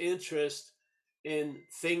lose interest in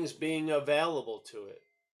things being available to it.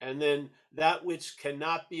 And then that which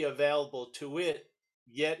cannot be available to it,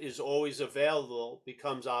 yet is always available,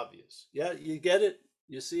 becomes obvious. Yeah, you get it?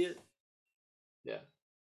 You see it? Yeah.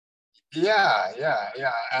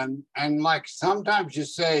 Yeah. And like sometimes you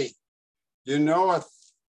say, you know, if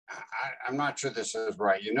I'm not sure this is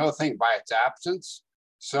right, you know, a thing by its absence.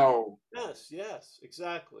 So Yes,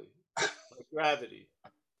 exactly. Like gravity.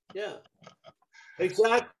 Yeah,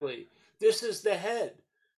 exactly. This is the head.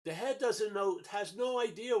 The head doesn't know, it has no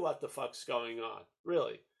idea what the fuck's going on,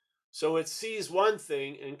 really. So it sees one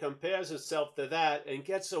thing and compares itself to that and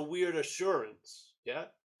gets a weird assurance. Yeah.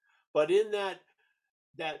 But in that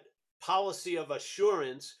policy of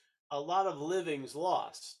assurance, a lot of living's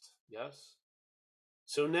lost. Yes.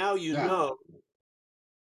 So now you know,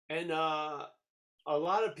 and a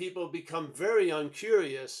lot of people become very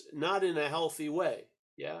uncurious, not in a healthy way.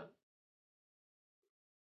 Yeah.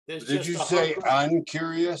 There's did just you a say hunger.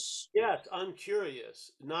 uncurious? Yes,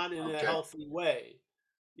 uncurious, not in a Okay. healthy way.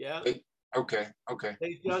 Yeah. Okay.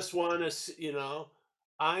 They just want to,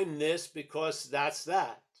 I'm this because that's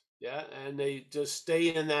that. Yeah. And they just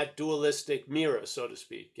stay in that dualistic mirror, so to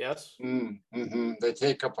speak. Yes. They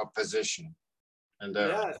take up a position. And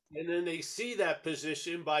Yes. And then they see that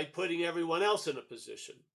position by putting everyone else in a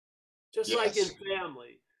position. Just like in yes.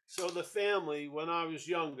 family. So the family, when I was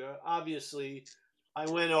younger, obviously I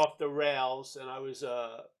went off the rails and I was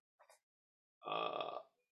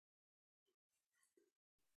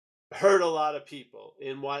hurt a lot of people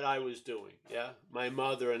in what I was doing. Yeah. My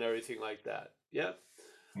mother and everything like that. Yeah.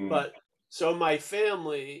 But so my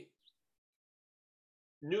family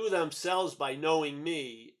knew themselves by knowing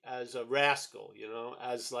me as a rascal,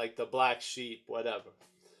 as like the black sheep, whatever.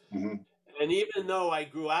 And even though I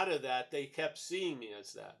grew out of that, they kept seeing me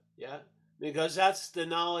as that. Yeah. Because that's the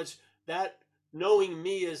knowledge, that knowing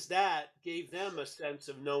me as that gave them a sense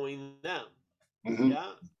of knowing them.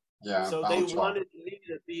 Yeah. Yeah. So they wanted me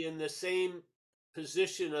to be in the same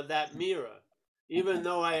position of that mirror, even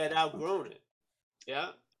though I had outgrown it. Yeah.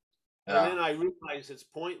 And then I realized it's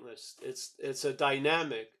pointless. It's a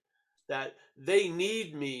dynamic that they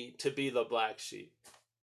need me to be the black sheep,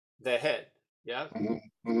 the head. Yeah.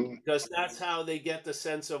 Because that's how they get the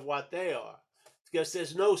sense of what they are. Because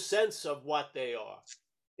there's no sense of what they are.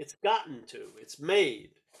 It's gotten to, it's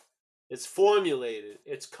made, it's formulated,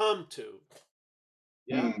 it's come to.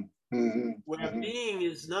 Yeah. Where being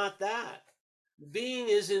is not that. Being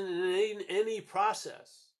isn't in any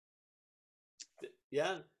process.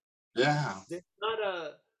 Yeah. Yeah. There's not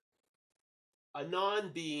a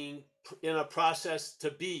non-being in a process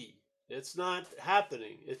to be. It's not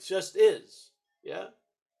happening. It just is. Yeah.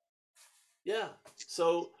 Yeah.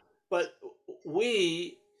 So, but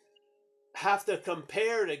we have to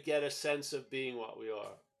compare to get a sense of being what we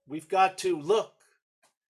are. We've got to look.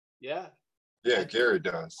 Yeah. Yeah, Gary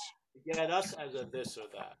does. Get us as a this or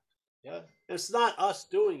that. Yeah. It's not us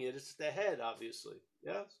doing it. It's the head, obviously.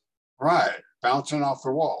 Yes. Right. Bouncing off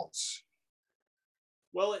the walls.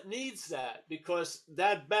 Well, it needs that, because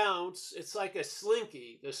that bounce, it's like a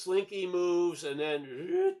slinky. The slinky moves and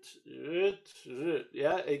then,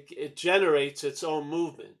 yeah, it generates its own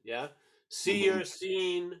movement. Yeah. Seer,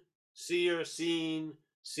 seen, seer, seen,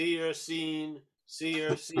 seer, seen,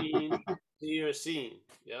 seer, seen, seer, seen.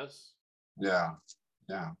 Yes. Yeah.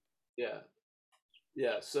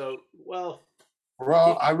 So, well,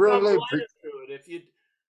 I really through it.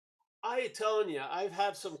 I telling you, I've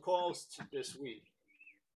had some calls this week,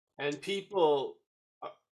 and people,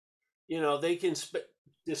 they can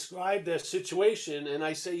describe their situation, and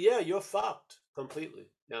I say, yeah, you're fucked completely.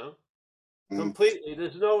 Completely.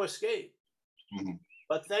 There's no escape. Mhm.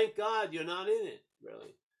 But thank God you're not in it,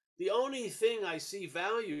 really. The only thing I see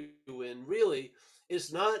value in, really,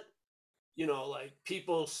 is not, like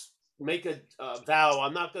people make a vow,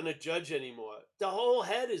 I'm not going to judge anymore. The whole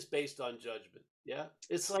head is based on judgment. Yeah.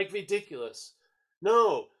 It's like ridiculous.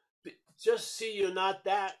 No, just see you're not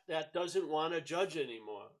that doesn't want to judge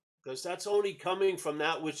anymore, because that's only coming from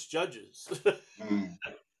that which judges. Mm.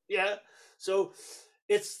 Yeah. So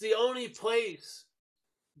it's the only place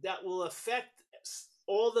that will affect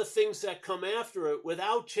all the things that come after it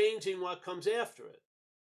without changing what comes after it.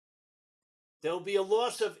 There'll be a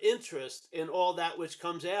loss of interest in all that which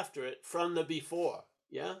comes after it from the before.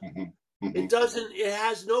 Yeah. Mhm. It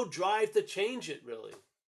has no drive to change it, really.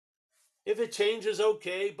 If it changes,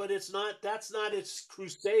 okay, but that's not its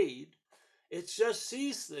crusade. It just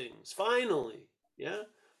sees things, finally. Yeah.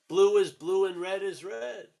 Blue is blue and red is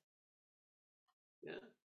red. Yeah.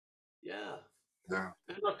 Yeah. Yeah.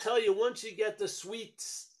 And I'll tell you, once you get the sweet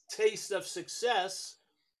taste of success,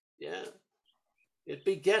 yeah, it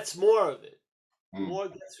begets more of it. Mm. More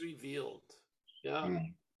gets revealed. Yeah.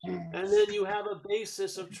 Mm. Mm. And then you have a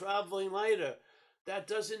basis of traveling lighter that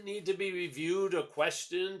doesn't need to be reviewed or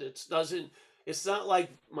questioned. It's not like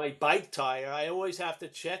my bike tire. I always have to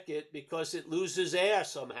check it because it loses air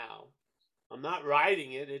somehow. I'm not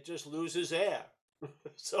riding it, it just loses air.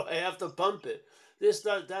 So I have to pump it. That's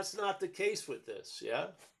not the case with this, yeah?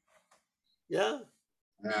 Yeah.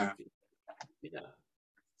 Yeah. Yeah.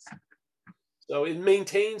 So it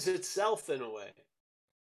maintains itself in a way.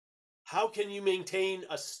 How can you maintain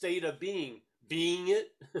a state of being? Being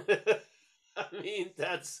it? I mean,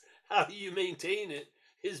 that's how you maintain it,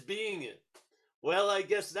 is being it. Well, I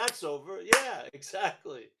guess that's over. Yeah,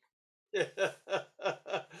 exactly.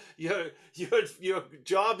 Your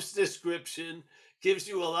job's description gives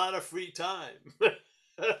you a lot of free time.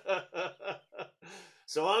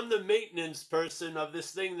 So I'm the maintenance person of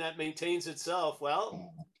this thing that maintains itself.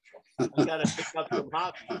 Well, I gotta pick up some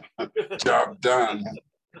hobbies. Job done.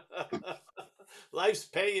 Life's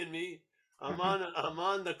paying me. I'm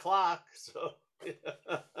on the clock. So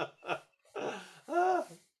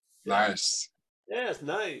Nice. yes,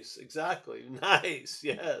 nice. Exactly. Nice.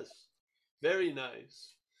 Yes. Very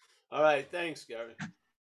nice. All right. Thanks, Gary.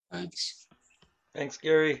 Thanks. Thanks,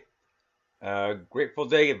 Gary. Grateful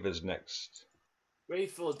Dave is next.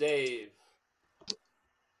 Grateful Dave.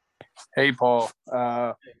 Hey, Paul.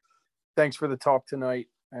 Thanks for the talk tonight,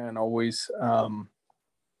 and always.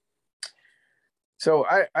 So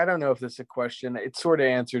I don't know if this is a question. It sort of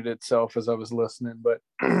answered itself as I was listening, but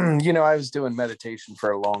I was doing meditation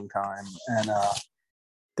for a long time, and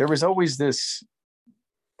there was always this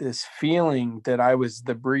feeling that I was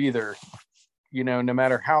the breather. No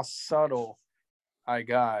matter how subtle I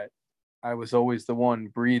got, I was always the one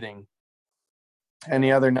breathing. And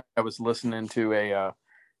the other night I was listening to a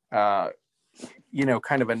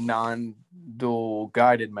kind of a non-dual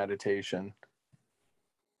guided meditation,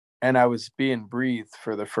 and I was being breathed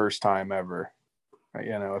for the first time ever,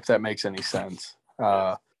 if that makes any sense.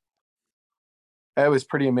 It was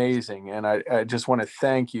pretty amazing, and I just want to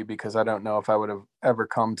thank you, because I don't know if I would have ever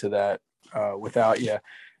come to that without you.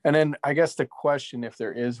 And then I guess the question, if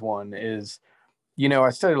there is one, is, I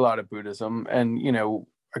studied a lot of Buddhism, and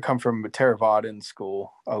I come from a Theravadan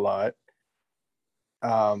school a lot.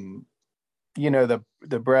 The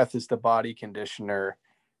breath is the body conditioner,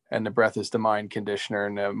 and the breath is the mind conditioner,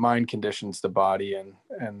 and the mind conditions the body, and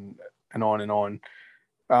on and on.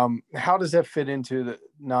 How does that fit into the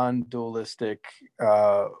non-dualistic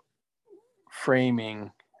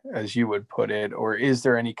framing, as you would put it, or is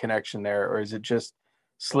there any connection there, or is it just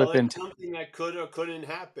slip into something that could or couldn't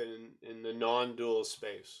happen in the non-dual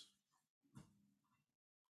space?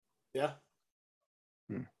 Yeah.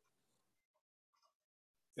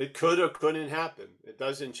 It could or couldn't happen. It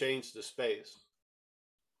doesn't change the space.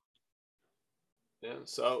 Yeah.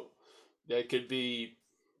 So there could be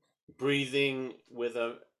breathing with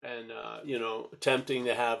attempting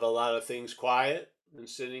to have a lot of things quiet and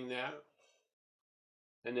sitting there.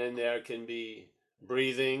 And then there can be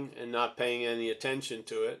breathing and not paying any attention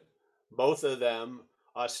to it. Both of them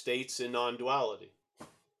are states in non-duality.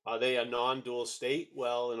 Are they a non-dual state?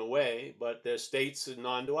 Well, in a way, but they're states in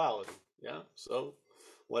non-duality. Yeah. So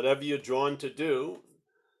whatever you're drawn to do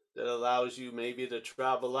that allows you maybe to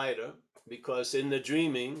travel lighter, because in the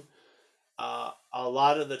dreaming, a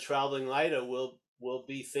lot of the traveling lighter will will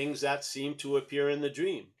be things that seem to appear in the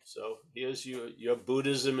dream. So here's your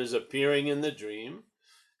Buddhism is appearing in the dream,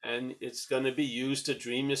 and it's going to be used to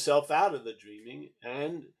dream yourself out of the dreaming.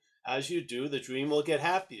 And as you do, the dream will get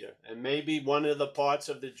happier. And maybe one of the parts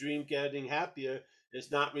of the dream getting happier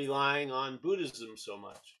is not relying on Buddhism so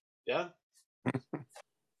much. Yeah.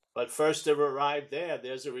 But first to arrive there,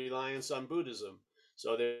 there's a reliance on Buddhism.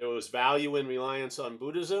 So there was value in reliance on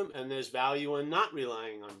Buddhism, and there's value in not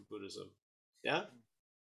relying on Buddhism. Yeah.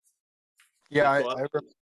 Yeah,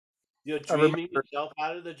 You're dreaming yourself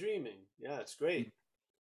out of the dreaming. Yeah, it's great.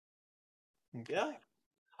 Okay. Yeah.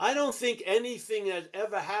 I don't think anything that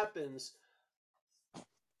ever happens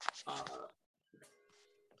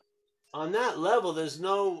on that level, there's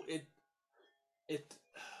no,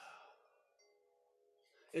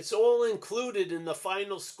 it's all included in the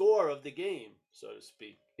final score of the game, so to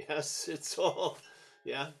speak. Yes, it's all,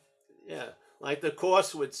 yeah. Like the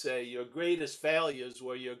Course would say, your greatest failures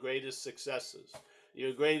were your greatest successes.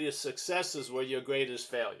 Your greatest successes were your greatest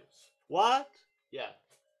failures. What? Yeah.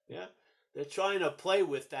 They're trying to play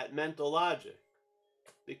with that mental logic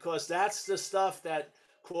because that's the stuff that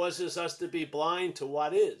causes us to be blind to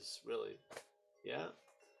what is, really. Yeah.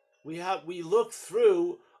 We look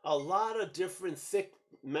through a lot of different thick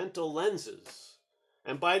mental lenses.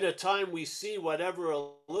 And by the time we see whatever we're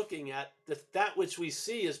looking at, that which we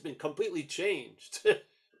see has been completely changed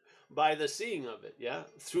by the seeing of it, yeah,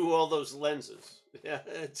 through all those lenses. Yeah,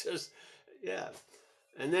 it's just, yeah.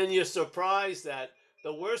 And then you're surprised that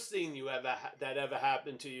the worst thing that ever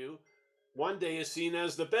happened to you, one day is seen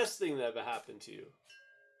as the best thing that ever happened to you.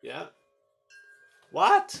 Yeah.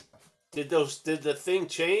 What? Did the thing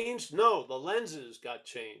change? No, the lenses got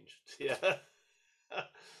changed. Yeah.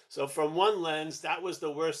 So from one lens, that was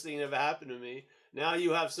the worst thing that ever happened to me. Now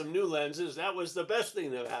you have some new lenses. That was the best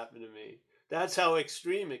thing that ever happened to me. That's how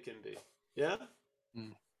extreme it can be. Yeah.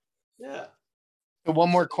 Yeah. One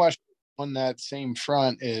more question on that same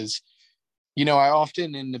front is, I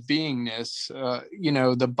often in the beingness,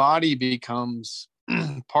 the body becomes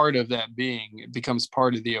part of that being. It becomes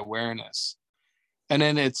part of the awareness. And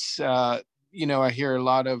then it's, I hear a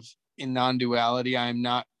lot of in non-duality, I'm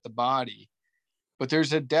not the body. But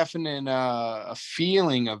there's a definite a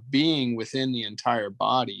feeling of being within the entire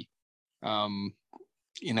body.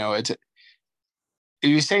 It's if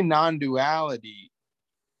you say non-duality,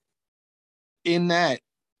 in that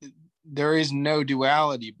there is no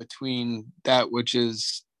duality between that which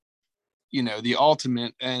is, the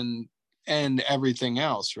ultimate and everything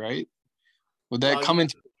else, right? Would that come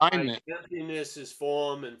into alignment? Like emptiness is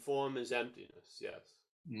form and form is emptiness. Yes.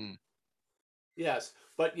 Yes,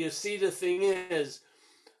 but you see, the thing is,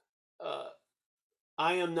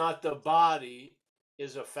 I am not the body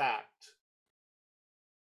is a fact.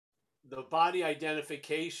 The body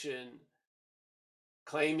identification,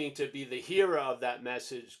 claiming to be the hearer of that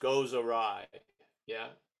message, goes awry. Yeah.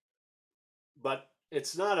 But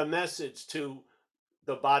it's not a message to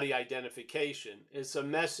the body identification. It's a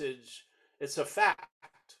message, it's a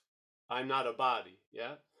fact. I'm not a body.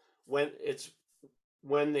 Yeah.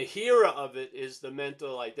 When the hearer of it is the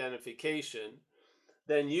mental identification,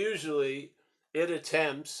 then usually it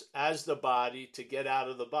attempts as the body to get out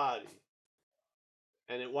of the body.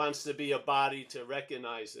 And it wants to be a body to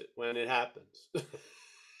recognize it when it happens.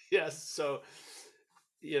 Yes. So,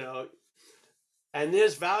 and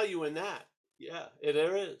there's value in that. Yeah,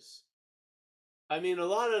 there is. I mean, a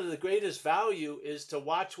lot of the greatest value is to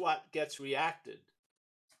watch what gets reacted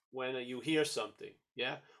when you hear something.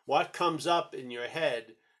 Yeah. What comes up in your head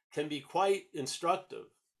can be quite instructive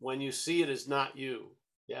when you see it as not you.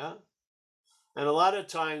 Yeah. And a lot of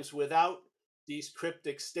times without these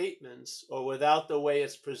cryptic statements or without the way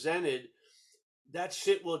it's presented, that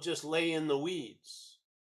shit will just lay in the weeds.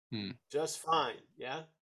 Just fine. Yeah.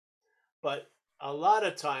 But a lot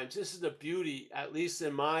of times, this is the beauty, at least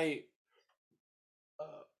in my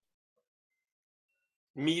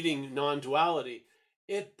meeting non-duality,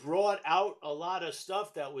 it brought out a lot of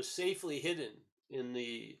stuff that was safely hidden in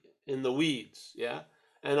the weeds. Yeah.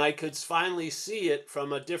 And I could finally see it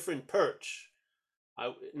from a different perch.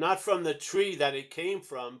 Not from the tree that it came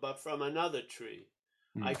from, but from another tree.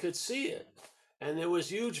 I could see it. And there was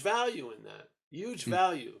huge value in that. Huge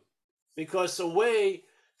value. Because the way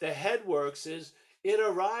the head works is it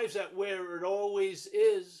arrives at where it always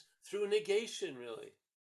is through negation, really.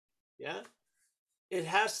 Yeah? It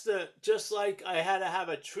has to, just like I had to have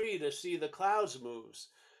a tree to see the clouds moves.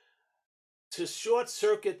 To short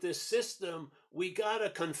circuit this system, we got to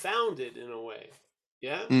confound it in a way.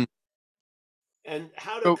 Yeah? And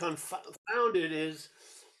how to confound it is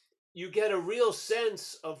you get a real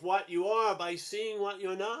sense of what you are by seeing what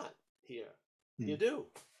you're not here. You do.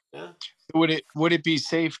 Yeah. Would it be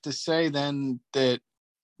safe to say then that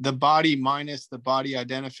the body minus the body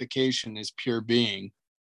identification is pure being?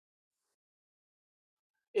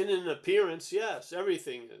 In an appearance, yes,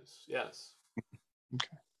 everything is, yes. Okay.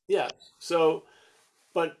 Yeah. So,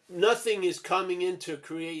 but nothing is coming into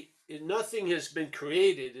create, nothing has been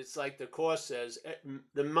created. It's like the Course says,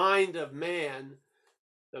 the mind of man,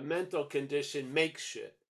 the mental condition makes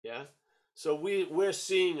shit. Yeah. So we're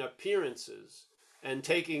seeing appearances and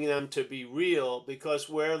taking them to be real because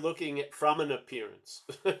we're looking at from an appearance.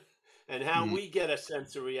 And how we get a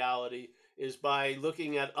sense of reality is by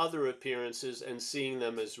looking at other appearances and seeing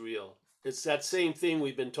them as real. It's that same thing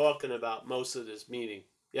we've been talking about most of this meeting.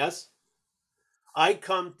 Yes? I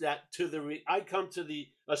come to the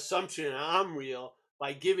assumption I'm real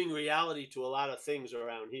by giving reality to a lot of things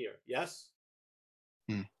around here. Yes?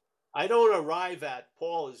 I don't arrive at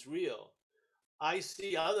Paul is real. I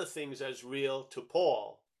see other things as real to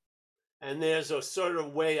Paul. And there's a sort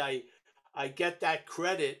of way I get that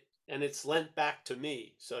credit and it's lent back to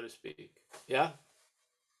me, so to speak. Yeah?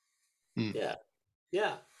 Yeah.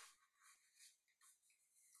 Yeah.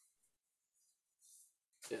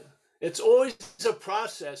 Yeah. It's always a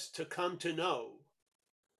process to come to know,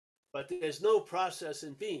 but there's no process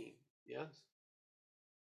in being. Yes?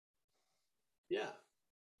 Yeah.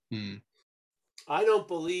 I don't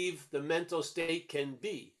believe the mental state can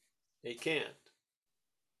be. It can't.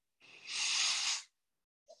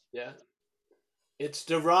 Yeah. It's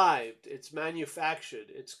derived, it's manufactured,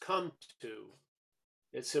 it's come to,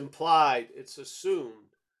 it's implied, it's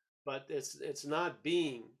assumed, but it's not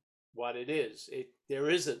being what it is. There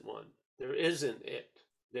isn't one. There isn't it.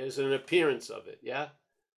 There's an appearance of it. Yeah?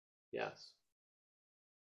 Yes.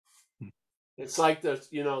 It's like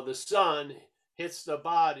the sun hits the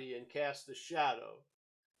body and casts the shadow,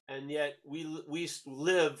 and yet we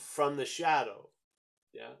live from the shadow.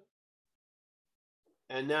 Yeah.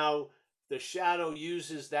 And now the shadow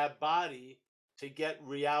uses that body to get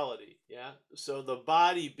reality. Yeah. So the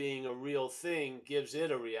body being a real thing gives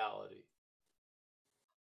it a reality.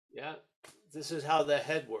 Yeah. This is how the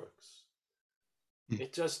head works.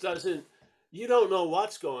 It just doesn't, you don't know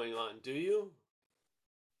what's going on, do you?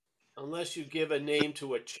 Unless you give a name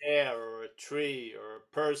to a chair or a tree or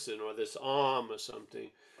a person or this arm or something,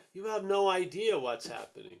 you have no idea what's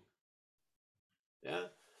happening. Yeah.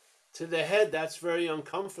 To the head, that's very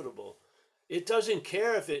uncomfortable. It doesn't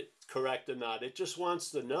care if it's correct or not. It just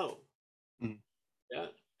wants to know. Yeah.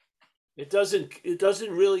 It doesn't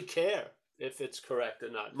really care if it's correct or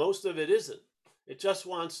not. Most of it isn't. It just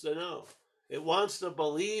wants to know. It wants to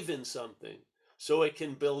believe in something so it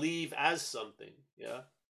can believe as something. Yeah.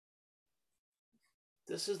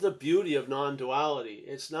 This is the beauty of non-duality.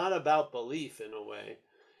 It's not about belief in a way.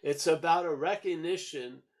 It's about a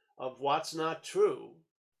recognition of what's not true,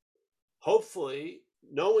 hopefully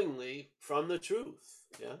knowingly from the truth.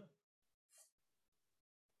 Yeah.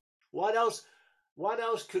 What else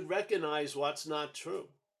could recognize what's not true?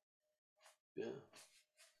 Yeah.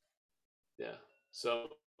 Yeah. So,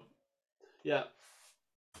 yeah.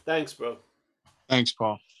 Thanks, bro. Thanks,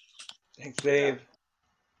 Paul. Thanks, Dave.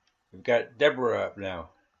 We've got Deborah up now.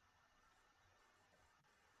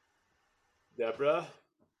 Deborah?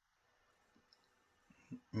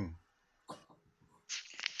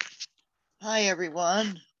 Hi,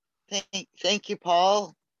 everyone. Thank you,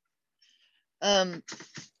 Paul.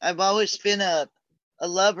 I've always been a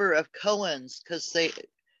lover of koans because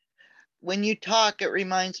when you talk, it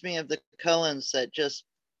reminds me of the koans that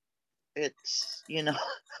it's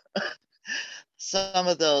some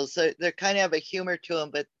of those, they kind of have a humor to them,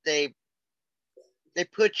 but they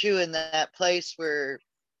put you in that place where,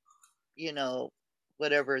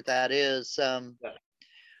 whatever that is.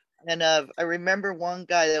 And I remember one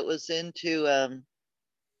guy that was into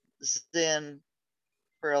Zen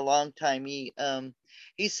for a long time. He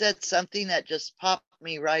said something that just popped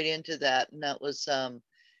me right into that, and that was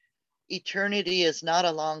eternity is not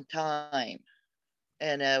a long time.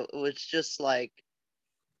 And it was just like,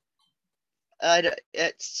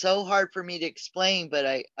 it's so hard for me to explain, but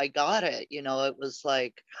I got it. It was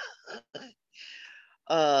like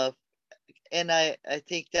and I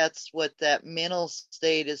think that's what that mental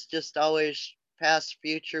state is, just always past,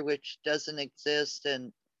 future, which doesn't exist,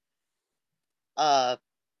 and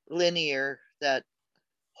linear, that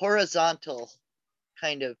horizontal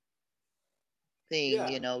kind of thing,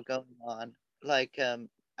 going on, like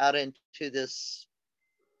out into this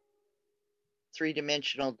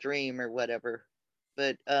three-dimensional dream or whatever.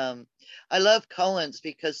 But I love koans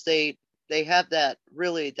because they have that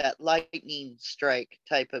lightning strike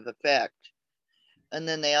type of effect. And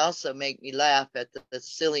then they also make me laugh at the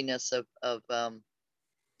silliness of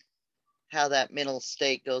how that mental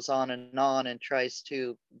state goes on and tries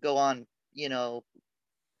to go on, you know.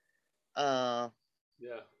 Yeah.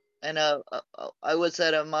 And I was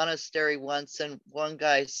at a monastery once, and one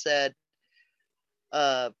guy said,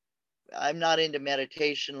 I'm not into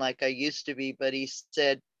meditation like I used to be, but he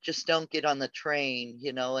said, just don't get on the train,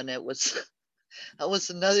 you know. And it was that was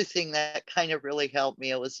another thing that kind of really helped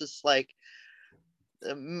me. It was just like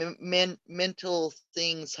mental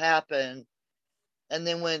things happen, and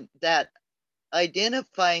then when that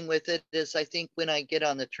identifying with it is, I think, when I get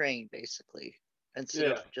on the train, basically,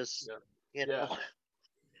 instead of just you know.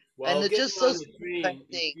 Well, and it getting just on those the train,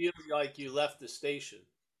 you feel like you left the station.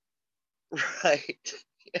 Right.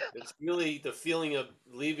 Yeah. It's really the feeling of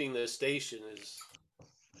leaving the station is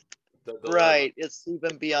the dilemma. Right. It's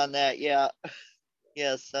even beyond that. Yeah.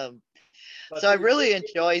 Yes. But So I the really thing is,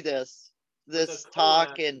 enjoy this with the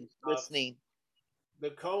talk koan and stuff, listening. the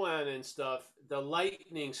koan and stuff, the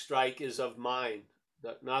lightning strike is of mind,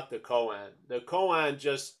 not the koan. The koan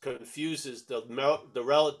just confuses the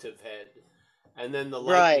relative head, and then the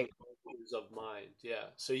lightning is of mind. Yeah,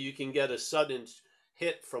 so you can get a sudden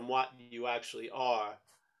hit from what you actually are,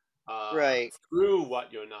 Right. through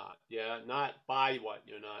what you're not. Yeah, not by what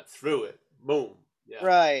you're not. Through it. Boom. Yeah.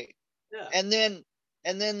 Right. Yeah. And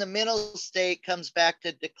then the mental state comes back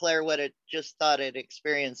to declare what it just thought it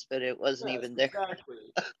experienced, but it wasn't even there.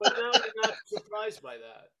 Exactly. But now you're not surprised by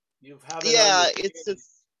that. You've had an Yeah, understanding. it's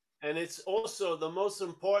just, and it's also the most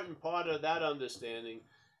important part of that understanding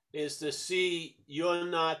is to see you're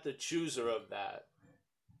not the chooser of that.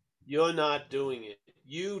 You're not doing it.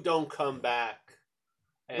 You don't come back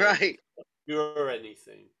and cure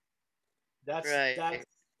anything.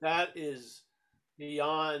 That is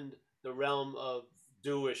beyond the realm of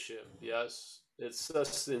doership. Yes, it's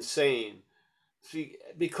just insane.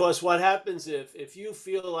 Because what happens if you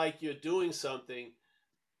feel like you're doing something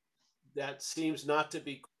that seems not to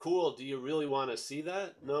be cool, do you really want to see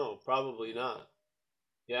that? No, probably not.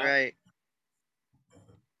 Yeah. Right.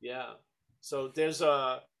 Yeah. So there's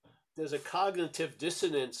a cognitive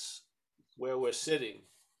dissonance where we're sitting.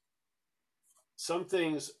 Some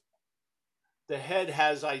things, the head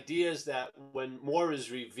has ideas that when more is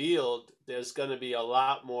revealed, there's going to be a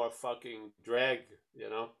lot more fucking drag, you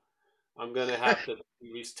know? I'm going to have to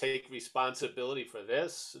take responsibility for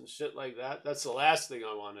this and shit like that. That's the last thing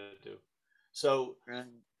I want to do. So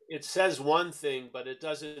it says one thing, but it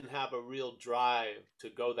doesn't have a real drive to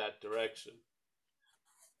go that direction.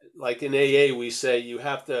 Like in AA, we say you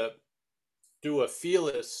have to do a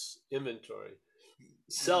fearless inventory.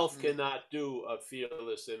 Self cannot do a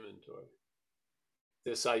fearless inventory.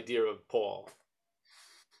 This idea of Paul.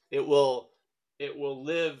 It will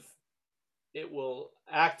live, it will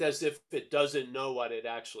act as if it doesn't know what it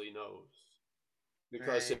actually knows.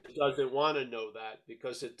 Because it doesn't want to know that,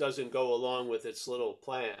 because it doesn't go along with its little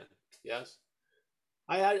plan. Yes?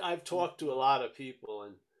 I've talked to a lot of people,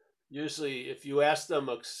 and usually if you ask them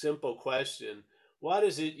a simple question, what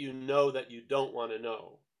is it you know that you don't want to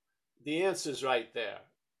know? The answer's right there.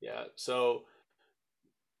 Yeah. So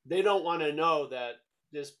they don't want to know that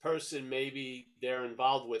this person maybe they're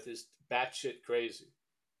involved with is batshit crazy.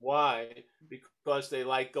 Why? Because they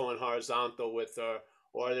like going horizontal with her,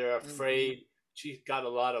 or they're afraid she's got a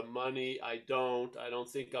lot of money. I don't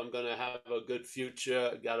think I'm going to have a good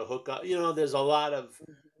future. Got to hook up. You know, there's a lot of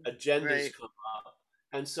agendas come up.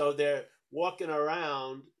 And so they're walking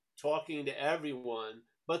around talking to everyone,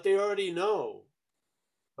 but they already know,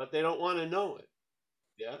 but they don't want to know it.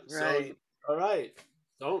 Yeah. So, all right.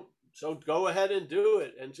 So go ahead and do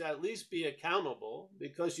it, and at least be accountable,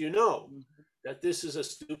 because you know that this is a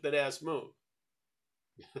stupid ass move.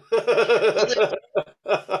 I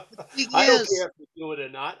don't care if you do it or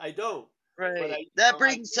not. I don't. Right. But that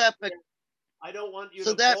brings up a. I don't want you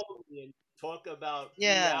to call me and talk about 3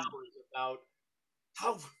 hours about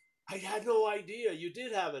how I had no idea. You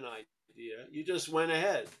did have an idea. You just went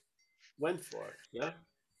for it. Yeah.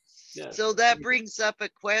 Yeah. So that brings up a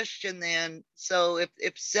question then. So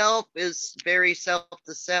if self is very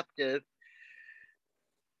self-deceptive,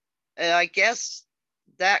 I guess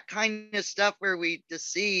that kind of stuff where we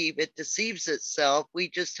it deceives itself. We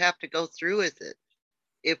just have to go through with it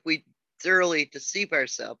if we thoroughly deceive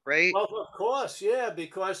ourselves, right? Well, of course, yeah,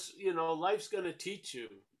 because, you know, life's going to teach you.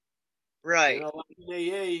 Right. You know, like in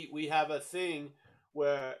AA, we have a thing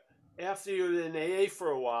where after you're in AA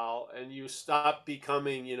for a while and you stop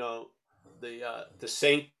becoming, you know, the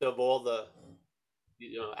saint of all the,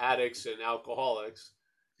 you know, addicts and alcoholics,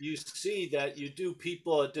 you see that you do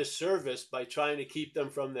people a disservice by trying to keep them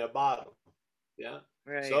from their bottom. Yeah.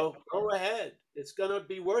 Right. So go ahead. It's going to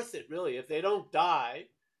be worth it, really. If they don't die,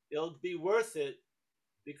 it'll be worth it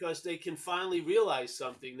because they can finally realize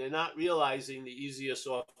something. They're not realizing the easiest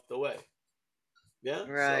off the way. Yeah.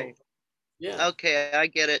 Right. So, yeah. Okay, I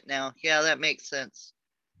get it now. Yeah, that makes sense.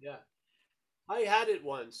 Yeah. I had it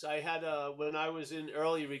once. I had when I was in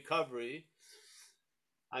early recovery,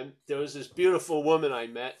 there was this beautiful woman I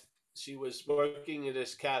met. She was working in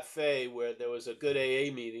this cafe where there was a good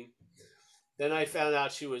AA meeting. Then I found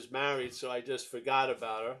out she was married, so I just forgot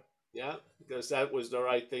about her. Yeah, because that was the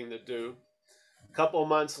right thing to do. A couple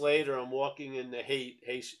months later, I'm walking in the Haight.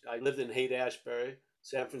 I lived in Haight-Ashbury,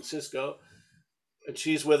 San Francisco, and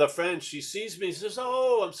she's with a friend. She sees me, says,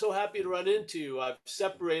 "Oh, I'm so happy to run into you. I've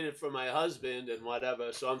separated from my husband and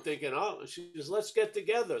whatever." So I'm thinking, "Oh," she says, "Let's get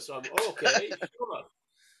together." So I'm, "Oh, okay, sure."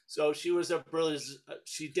 So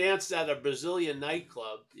she danced at a Brazilian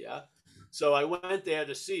nightclub. Yeah. So I went there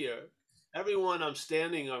to see her. Everyone I'm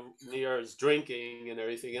standing near is drinking and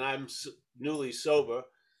everything, and I'm newly sober.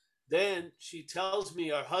 Then she tells me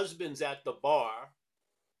her husband's at the bar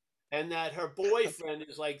and that her boyfriend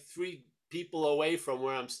is like 3 people away from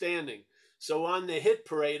where I'm standing. So on the hit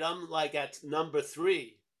parade, I'm like at number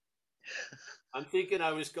 3. I'm thinking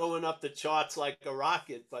I was going up the charts like a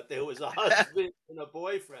rocket, but there was a husband and a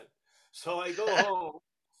boyfriend. So I go home,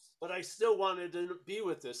 but I still wanted to be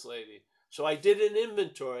with this lady. So I did an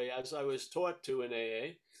inventory as I was taught to in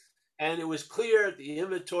AA. And it was clear the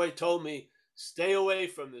inventory told me, stay away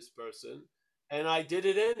from this person. And I did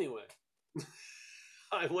it anyway.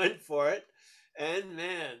 I went for it. And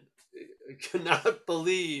man, I cannot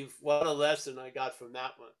believe what a lesson I got from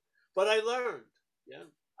that one. But I learned. Yeah,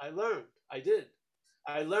 I learned. I did.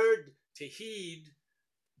 I learned to heed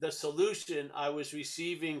the solution I was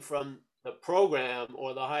receiving from the program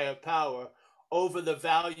or the higher power over the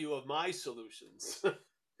value of my solutions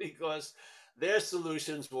because their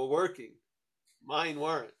solutions were working. Mine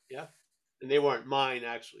weren't. Yeah. And they weren't mine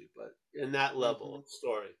actually, but in that level of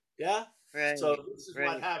story. Yeah. Right. So this is right.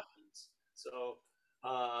 what happens. So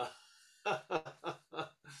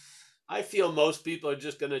I feel most people are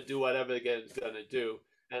just going to do whatever they're going to do.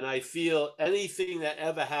 And I feel anything that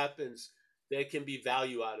ever happens, there can be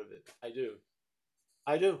value out of it. I do.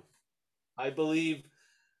 I do. I believe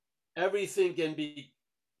everything can be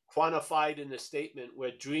quantified in the statement.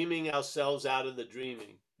 We're dreaming ourselves out of the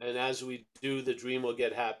dreaming. And as we do, the dream will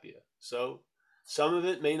get happier. So some of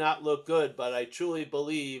it may not look good, but I truly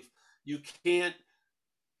believe you can't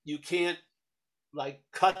like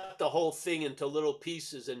cut the whole thing into little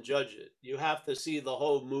pieces and judge it. You have to see the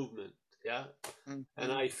whole movement. Yeah. Mhm.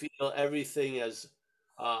 And I feel everything has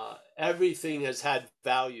had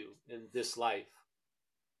value in this life.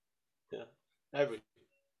 Yeah. Everything.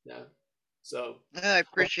 Yeah. So I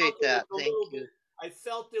appreciate that. Thank you. I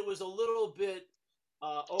felt it was a little bit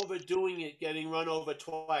overdoing it, getting run over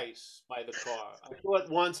twice by the car. I thought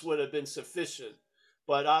once would have been sufficient,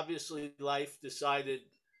 but obviously life decided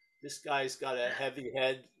this guy's got a heavy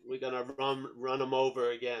head. We're gonna run him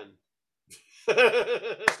over again.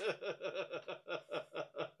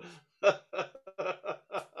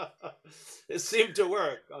 It seemed to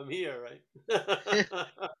work. I'm here, right?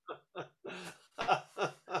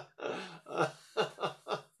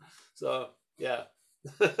 So, yeah.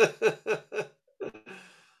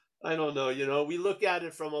 I don't know. We look at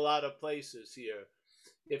it from a lot of places here.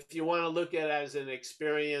 If you want to look at it as an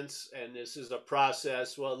experience and this is a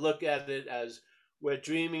process, well, look at it as we're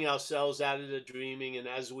dreaming ourselves out of the dreaming, and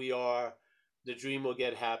as we are, the dream will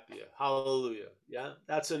get happier. Hallelujah. Yeah,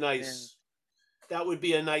 that would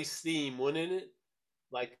be a nice theme, wouldn't it?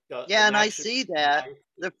 Like yeah, and I see that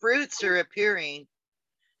the fruits are appearing.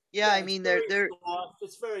 Yeah, I mean they're soft.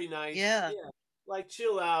 It's very nice. Yeah. Like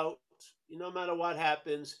chill out. No matter what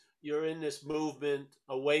happens, you're in this movement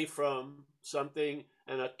away from something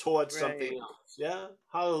and towards something else. Yeah.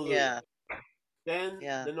 Hallelujah. Yeah. Then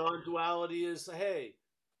the non-duality is, hey,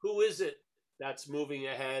 who is it that's moving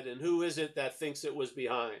ahead and who is it that thinks it was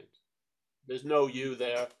behind? There's no you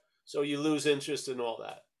there. So you lose interest in all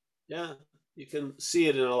that. Yeah. You can see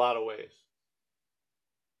it in a lot of ways.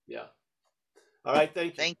 Yeah. All right.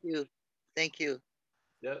 Thank you. Thank you. Thank you.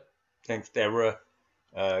 Yep. Thanks, Deborah.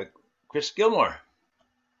 Chris Gilmore.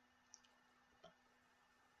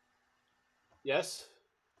 Yes.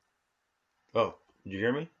 Oh, did you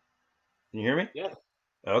hear me? Can you hear me? Yeah.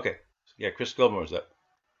 Oh, okay. Yeah, Chris Gilmore's up.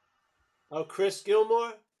 Oh, Chris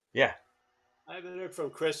Gilmore? Yeah. I haven't heard from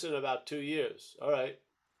Chris in about 2 years. All right.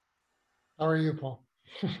 How are you, Paul?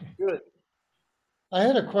 Good. I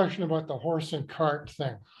had a question about the horse and cart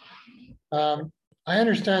thing. I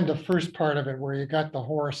understand the first part of it where you got the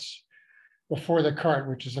horse before the cart,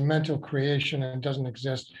 which is a mental creation and doesn't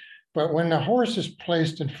exist. But when the horse is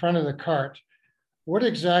placed in front of the cart, what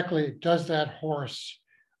exactly does that horse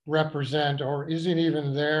represent, or is it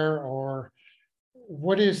even there, or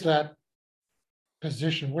what is that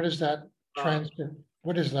position? What is that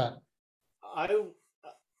what is that?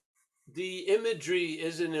 The imagery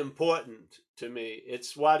isn't important to me.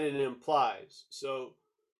 It's what it implies. So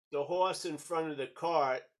the horse in front of the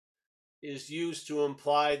cart is used to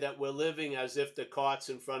imply that we're living as if the cart's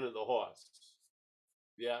in front of the horse.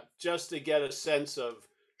 Yeah, just to get a sense of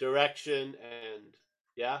direction and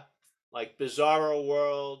like Bizarro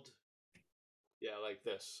World. Yeah, like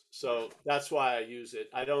this. So that's why I use it.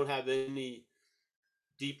 I don't have any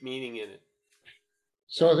deep meaning in it.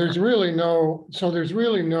 So there's really no,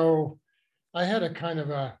 I had a kind of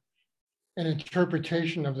an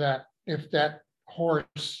interpretation of that, if that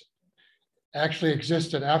horse actually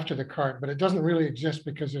existed after the cart, but it doesn't really exist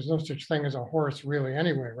because there's no such thing as a horse really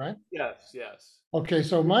anyway, right? Yes, yes. Okay,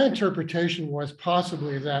 so my interpretation was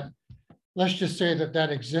possibly that, let's just say that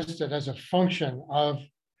that existed as a function of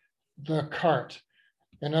the cart.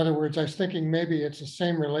 In other words, I was thinking maybe it's the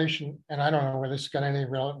same relation, and I don't know whether this got any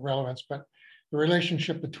relevance, but the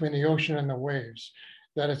relationship between the ocean and the waves,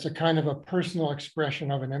 that it's a kind of a personal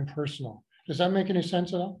expression of an impersonal. Does that make any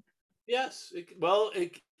sense at all? Yes.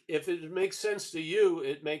 If it makes sense to you,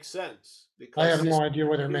 it makes sense. I have no idea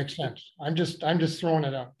whether it makes sense. I'm just throwing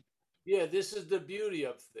it out. Yeah, this is the beauty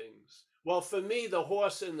of things. Well, for me, the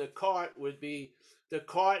horse and the cart would be, the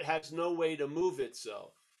cart has no way to move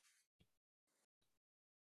itself.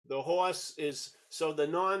 The horse is, so the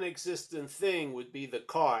non-existent thing would be the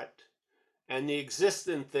cart, and the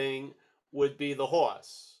existent thing would be the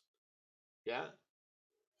horse. Yeah?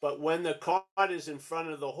 But when the cart is in front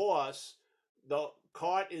of the horse, the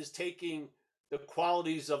cart is taking the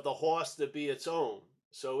qualities of the horse to be its own.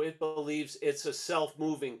 So it believes it's a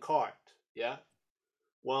self-moving cart. Yeah?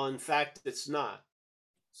 Well, in fact, it's not.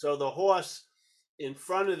 So the horse in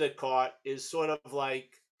front of the cart is sort of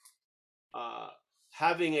like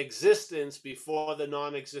having existence before the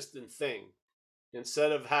non-existent thing,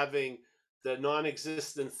 instead of having the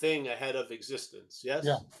non-existent thing ahead of existence. Yes?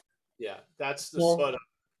 Yeah, that's the sort of.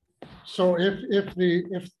 So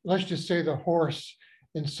if let's just say the horse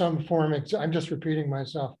in some form, I'm just repeating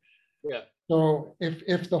myself. Yeah. So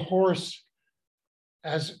if the horse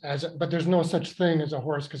but there's no such thing as a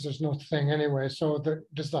horse because there's no thing anyway. So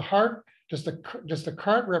does the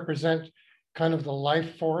cart represent kind of the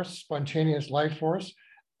life force, spontaneous life force,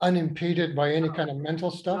 unimpeded by any kind of mental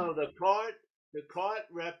stuff? No, the cart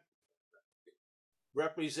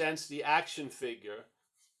represents the action figure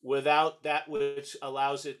without that which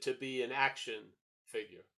allows it to be an action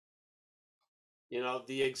figure. You know,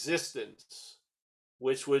 the existence,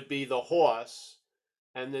 which would be the horse,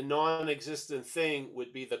 and the non-existent thing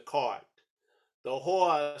would be the cart. The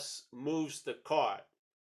horse moves the cart.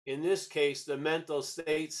 In this case, the mental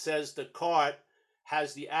state says the cart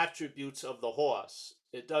has the attributes of the horse.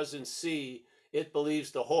 It doesn't see, it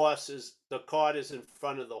believes the cart is in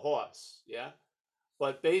front of the horse. Yeah?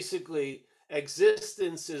 But basically,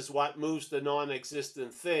 existence is what moves the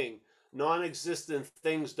non-existent thing. Non-existent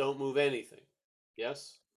things don't move anything.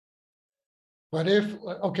 Yes? But if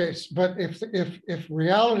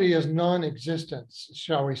reality is non-existence,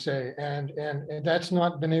 shall we say, and that's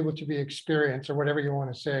not been able to be experienced, or whatever you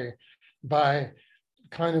want to say, by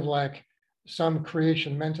kind of like some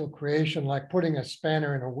creation, mental creation, like putting a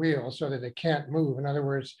spanner in a wheel so that it can't move. In other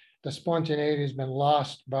words, the spontaneity has been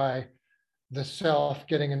lost by the self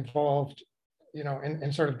getting involved, you know,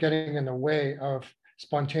 and sort of getting in the way of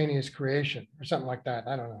spontaneous creation or something like that.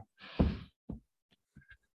 I don't know.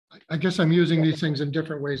 I guess I'm using these things in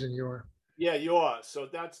different ways than you are. Yeah, you are. So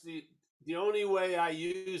that's the only way I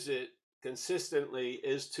use it consistently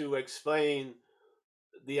is to explain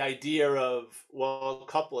the idea of, well,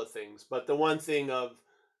 a couple of things, but the one thing of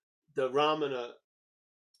the Ramana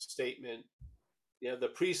statement, yeah, the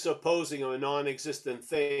presupposing of a non-existent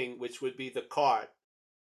thing, which would be the cart,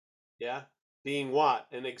 yeah, being what?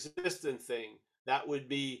 An existent thing. That would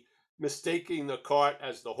be mistaking the cart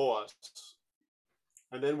as the horse,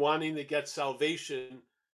 and then wanting to get salvation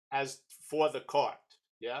as for the cart.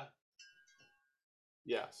 Yeah?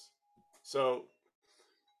 Yes. So,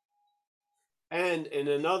 and in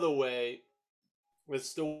another way,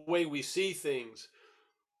 it's the way we see things.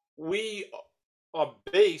 We are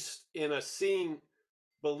based in a seeing,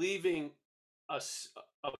 believing a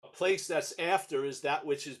place that's after is that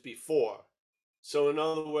which is before. So in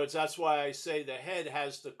other words, that's why I say the head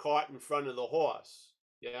has the cart in front of the horse.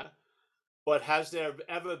 Yeah? But has there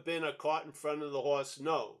ever been a cart in front of the horse?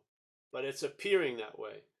 No. But it's appearing that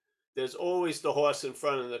way. there's always the horse in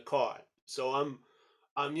front of the cart. So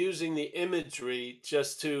I'm using the imagery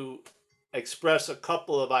just to express a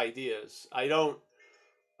couple of ideas. I don't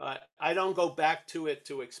go back to it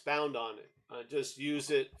to expound on it. I just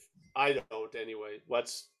use it. I don't anyway.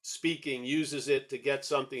 What's speaking uses it to get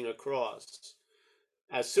something across.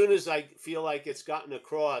 As soon as I feel like it's gotten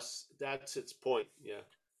across, that's its point. Yeah.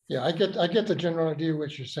 Yeah, I get the general idea of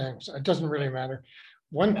what you're saying. So it doesn't really matter.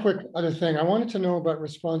 One quick other thing, I wanted to know about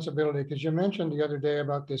responsibility, because you mentioned the other day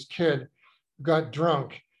about this kid who got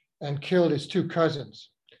drunk and killed his two cousins.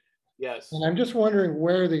 Yes. And I'm just wondering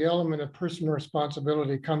where the element of personal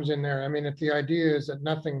responsibility comes in there. I mean, if the idea is that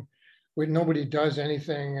nobody does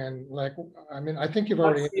anything, and like, I mean, I think you've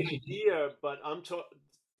already That's the idea, but I'm talking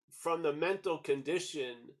from the mental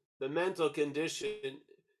condition. The mental condition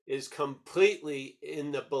is completely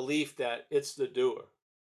in the belief that it's the doer,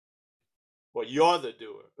 or you're the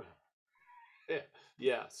doer.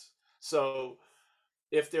 Yes. So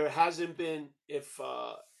if there hasn't been,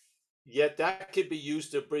 yet that could be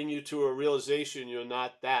used to bring you to a realization you're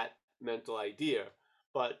not that mental idea.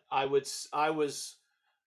 But I was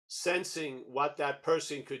sensing what that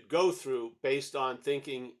person could go through based on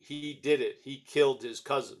thinking he did it. He killed his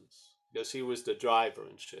cousins because he was the driver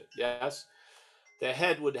and shit. Yes. The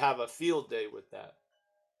head would have a field day with that.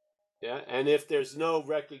 Yeah. And if there's no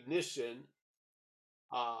recognition,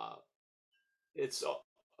 it's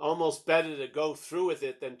almost better to go through with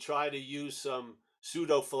it than try to use some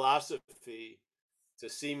pseudo philosophy to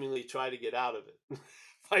seemingly try to get out of it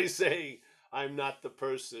by saying I'm not the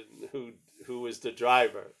person who is the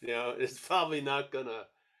driver. You know, it's probably not gonna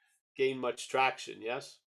gain much traction.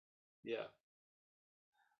 Yes. Yeah.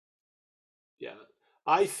 Yeah.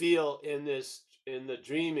 I feel in the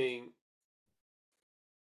dreaming,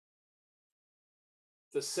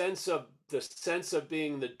 the sense of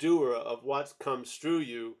being the doer of what comes through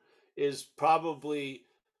you is probably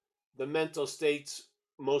the mental state's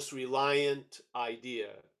most reliant idea.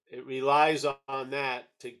 It relies on that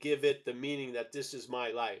to give it the meaning that this is my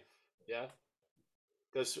life. Yeah.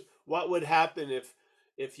 Because what would happen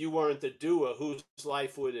if you weren't the doer? Whose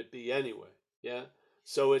life would it be anyway? Yeah.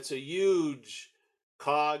 So it's a huge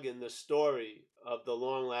cog in the story of the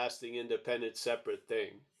long-lasting, independent, separate thing,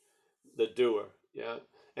 the doer. Yeah.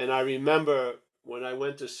 And I remember when I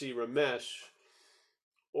went to see Ramesh,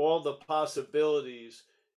 all the possibilities,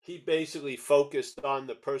 he basically focused on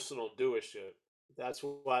the personal doership. That's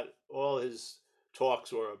what all his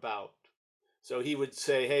talks were about. So he would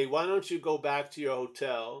say, hey, why don't you go back to your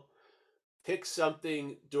hotel, pick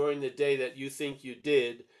something during the day that you think you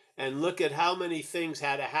did, and look at how many things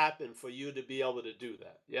had to happen for you to be able to do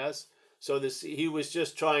that. Yes? So he was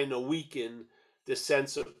just trying to weaken the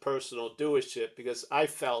sense of personal doership, because I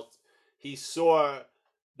felt he saw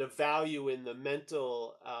the value in the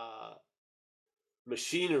mental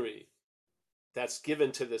machinery that's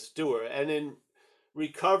given to this doer. And in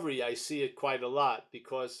recovery, I see it quite a lot,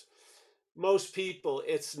 because most people,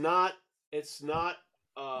 it's not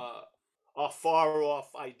a far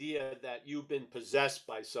off idea that you've been possessed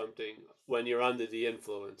by something when you're under the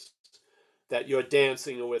influence, that you're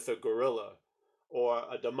dancing with a gorilla or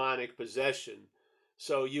a demonic possession.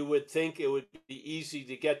 So you would think it would be easy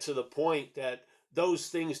to get to the point that those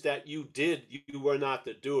things that you did, you were not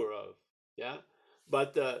the doer of. Yeah.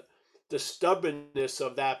 But the stubbornness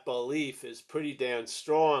of that belief is pretty damn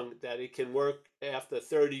strong, that it can work after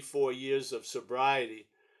 34 years of sobriety.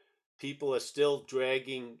 People are still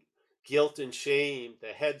dragging guilt and shame, the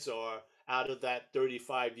heads are, out of that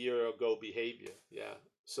 35-year-ago behavior. Yeah.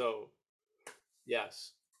 So,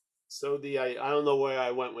 yes. So I don't know where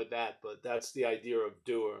I went with that, but that's the idea of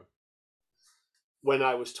doer. When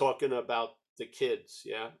I was talking about the kids,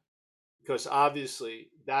 yeah? Because obviously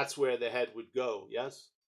that's where the head would go, yes?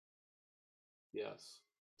 Yes.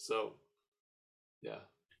 So, yeah.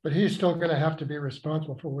 But he's still going to have to be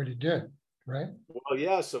responsible for what he did, right? Well,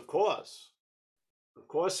 yes, of course. Of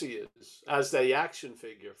course he is, as the action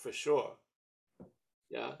figure, for sure.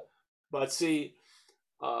 Yeah. But see,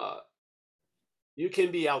 you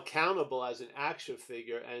can be accountable as an action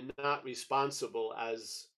figure and not responsible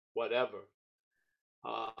as whatever.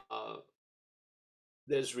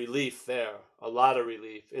 There's relief there, a lot of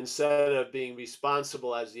relief, instead of being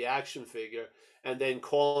responsible as the action figure and then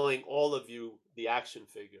calling all of you the action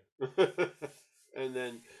figure and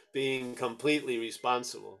then being completely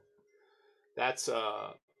responsible. That's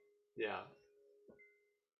yeah,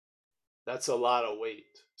 that's a lot of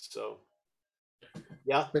weight. So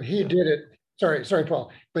yeah. But he did it. Sorry,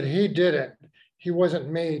 Paul. But he did it. He wasn't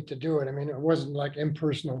made to do it. I mean, it wasn't like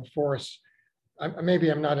impersonal force maybe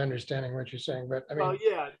I'm not understanding what you're saying, but I mean. Oh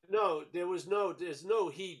yeah, no, there's no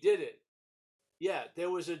he did it. Yeah, there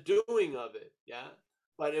was a doing of it. Yeah,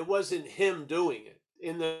 but it wasn't him doing it.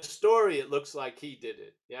 In the story, it looks like he did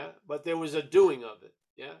it. Yeah, but there was a doing of it.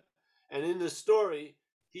 Yeah, and in the story,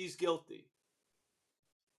 he's guilty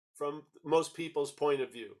from most people's point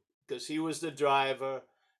of view because he was the driver.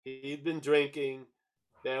 He'd been drinking.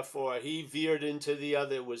 Therefore, he veered into the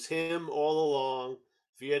other. It was him all along,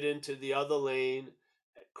 veered into the other lane,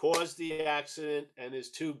 caused the accident, and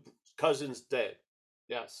his two cousins dead.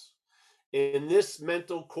 Yes. In this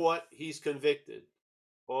mental court, he's convicted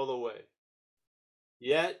all the way.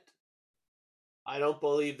 Yet, I don't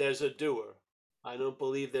believe there's a doer. I don't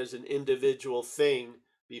believe there's an individual thing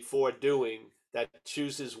before doing that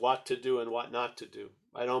chooses what to do and what not to do.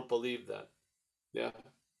 I don't believe that. Yeah.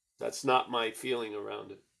 That's not my feeling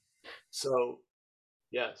around it. So,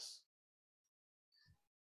 yes.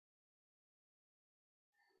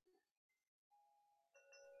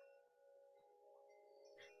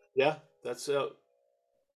 Yeah, that's it.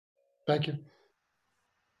 Thank you.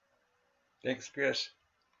 Thanks, Chris.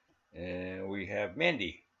 And we have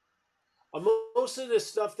Mandy. Most of the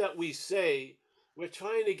stuff that we say, we're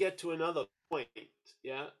trying to get to another point.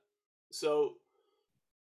 Yeah. So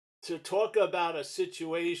to talk about a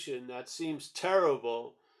situation that seems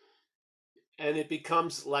terrible and it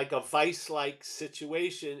becomes like a vice-like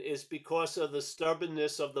situation is because of the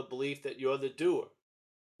stubbornness of the belief that you're the doer.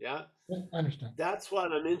 Yeah. I understand. That's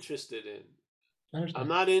what I'm interested in. I understand. I'm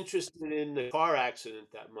not interested in the car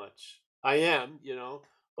accident that much. I am,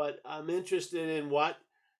 but I'm interested in what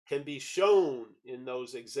can be shown in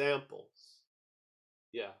those examples.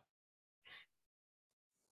 Yeah.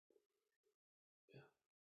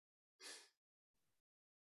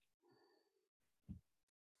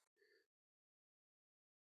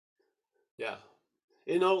 Yeah.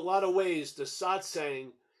 In a lot of ways, the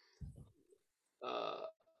satsang,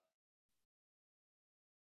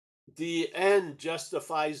 the end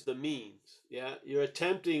justifies the means. Yeah. You're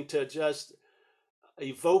attempting to just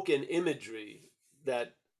evoke an imagery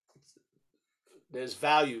that there's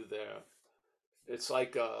value there. It's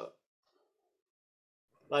like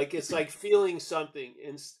it's like feeling something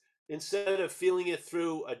instead of feeling it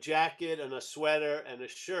through a jacket and a sweater and a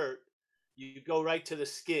shirt, you go right to the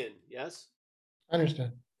skin. Yes. I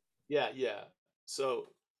understand. Yeah. So,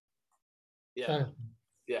 yeah.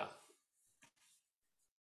 Yeah.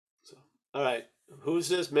 So, all right. Who's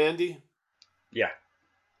this, Mandy? Yeah.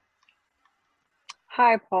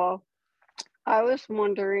 Hi, Paul. I was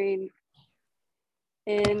wondering,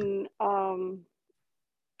 in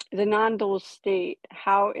the non-dual state,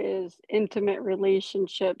 how is intimate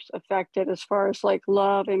relationships affected as far as like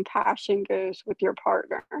love and passion goes with your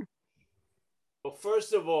partner? Well,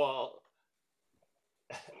 first of all,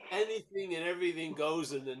 anything and everything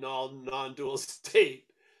goes in the non-dual state.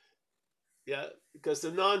 Yeah, because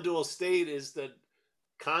the non-dual state is the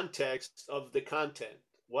context of the content.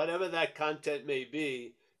 Whatever that content may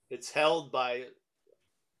be, it's held by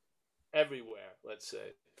everywhere, let's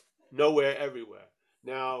say. Nowhere, everywhere.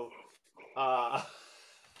 Now,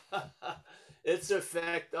 its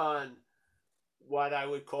effect on what I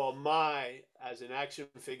would call as an action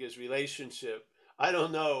figures relationship, I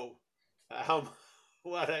don't know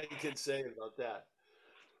what I can say about that.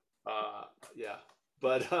 Yeah,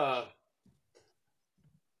 but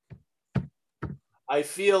I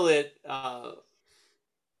feel it.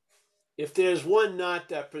 If there's one knot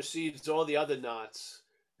that precedes all the other knots,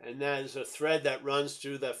 and there's a thread that runs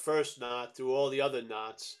through the first knot through all the other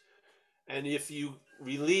knots, and if you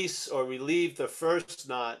release or relieve the first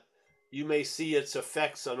knot, you may see its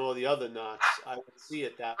effects on all the other knots. I would see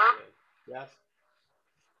it that way. Yes.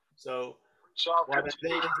 So what I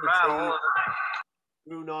think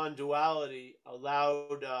through non-duality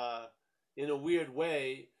allowed, in a weird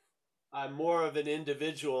way, I'm more of an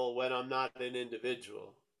individual when I'm not an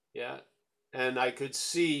individual. Yeah. And I could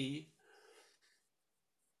see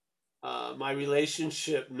my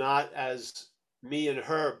relationship not as me and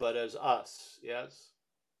her, but as us. Yes.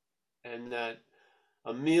 And that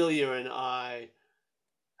Amelia and I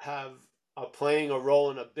are playing a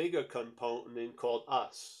role in a bigger component called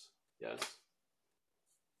us. Yes.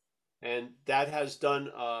 And that has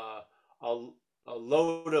done a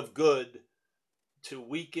load of good to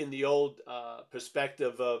weaken the old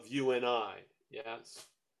perspective of you and I. Yes.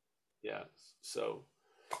 Yes. So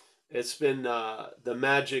it's been the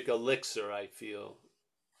magic elixir, I feel,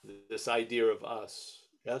 this idea of us.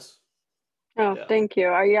 Yes. Oh, Yeah. thank you.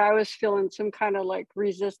 I was feeling some kind of like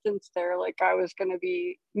resistance there, like I was going to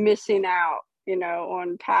be missing out,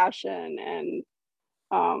 on passion and,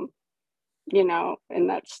 in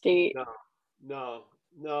that state. no,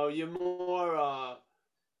 no. You're more, a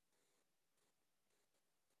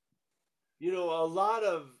lot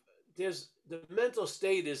of there's the mental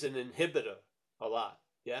state is an inhibitor a lot.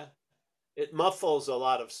 Yeah, it muffles a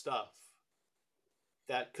lot of stuff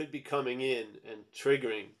that could be coming in and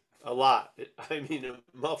triggering a lot. I mean, it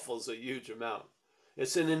muffles a huge amount.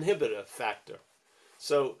 It's an inhibitor factor.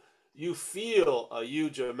 So you feel a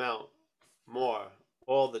huge amount more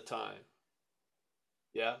all the time.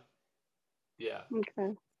 Yeah? Yeah.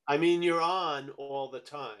 Okay. I mean, you're on all the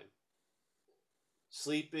time.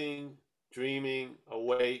 Sleeping, dreaming,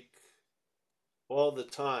 awake, all the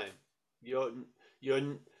time. You're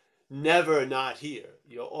never not here.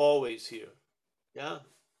 You're always here. Yeah?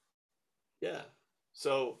 Yeah.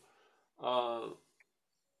 So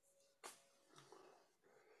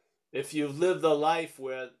if you've lived a life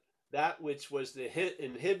where that which was the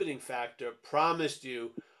inhibiting factor promised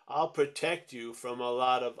you, I'll protect you from a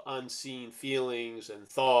lot of unseen feelings and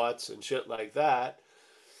thoughts and shit like that,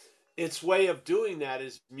 its way of doing that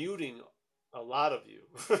is muting a lot of you.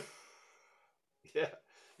 Yeah.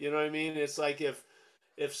 You know what I mean? It's like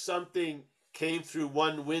if something came through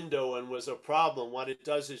one window and was a problem, what it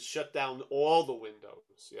does is shut down all the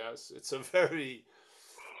windows. Yes. It's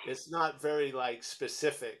not very like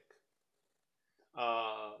specific.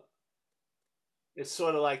 It's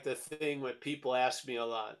sort of like the thing when people ask me a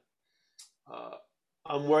lot.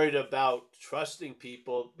 I'm worried about trusting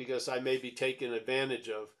people because I may be taken advantage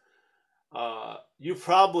of. You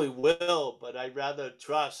probably will, but I'd rather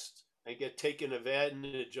trust and get taken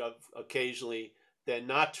advantage of occasionally than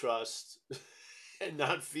not trust and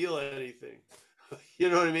not feel anything. You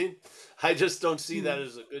know what I mean? I just don't see that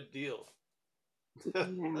as a good deal.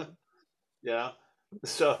 Yeah. Yeah.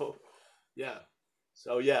 So, yeah.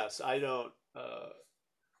 So, yes, I don't,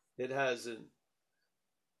 it hasn't,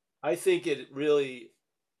 I think it really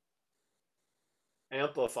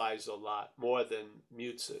amplifies a lot more than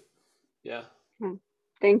mutes it. Yeah.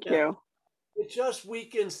 Thank Yeah. you. It just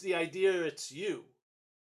weakens the idea it's you.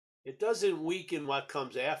 It doesn't weaken what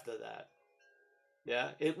comes after that.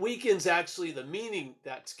 Yeah. It weakens actually the meaning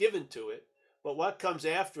that's given to it, but what comes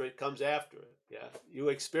after it comes after it. Yeah. You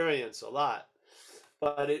experience a lot,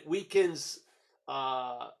 but it weakens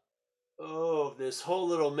this whole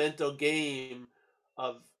little mental game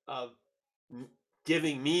of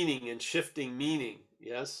giving meaning and shifting meaning.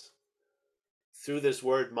 Yes. Through this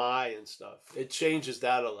word my and stuff. It changes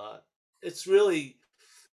that a lot. It's really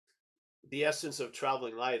the essence of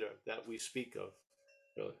traveling lighter that we speak of,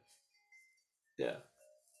 really. Yeah.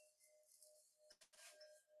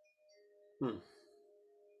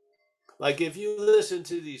 Like if you listen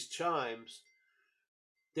to these chimes,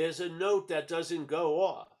 there's a note that doesn't go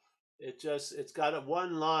off. It's got a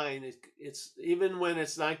one line. It's even when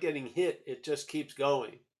it's not getting hit, it just keeps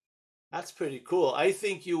going. That's pretty cool. I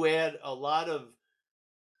think you add a lot of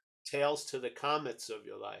tails to the comets of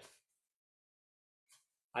your life.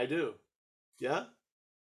 I do. Yeah.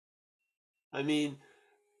 I mean,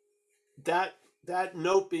 that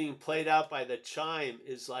note being played out by the chime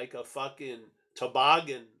is like a fucking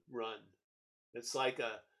toboggan run. It's like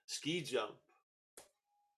a ski jump.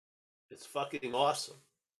 It's fucking awesome.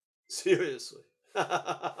 Seriously.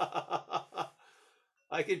 I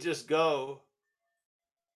could just go.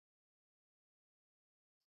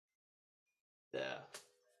 Yeah.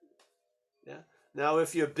 Yeah. Now,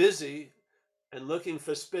 if you're busy and looking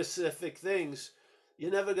for specific things, you're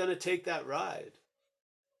never going to take that ride.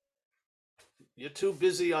 You're too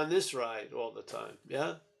busy on this ride all the time.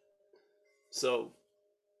 Yeah. So,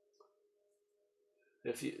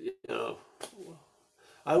 if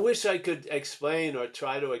I wish I could explain or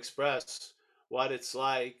try to express what it's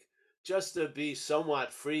like just to be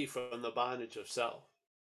somewhat free from the bondage of self.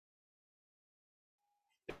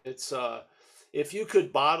 It's if you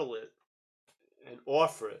could bottle it and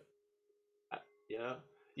offer it,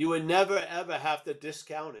 you would never ever have to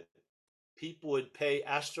discount it. People would pay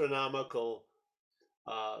astronomical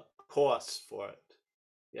costs for it.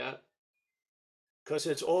 Yeah, because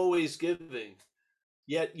it's always giving,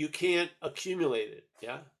 yet you can't accumulate it.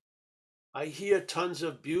 Yeah, I hear tons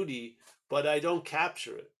of beauty, but I don't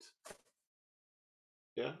capture it.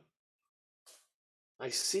 Yeah, I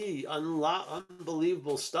see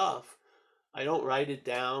unbelievable stuff. I don't write it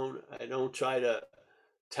down. I don't try to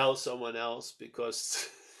tell someone else because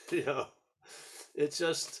it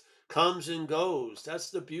just comes and goes. That's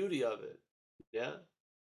the beauty of it. Yeah.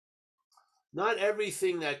 Not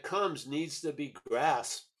everything that comes needs to be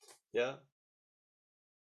grasped. Yeah.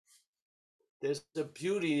 There's a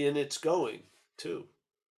beauty in its going too.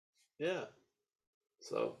 Yeah.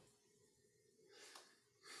 So,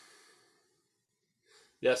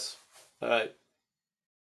 yes. All right.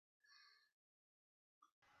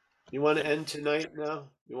 You want to end tonight now?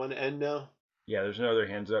 You want to end now? Yeah, there's no other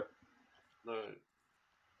hands up. All right.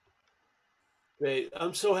 Great.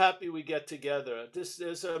 I'm so happy we get together.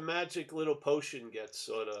 There's a magic little potion gets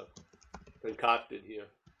sort of concocted here.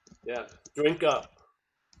 Yeah. Drink up.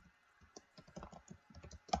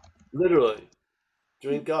 Literally.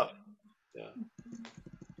 Drink up. Yeah.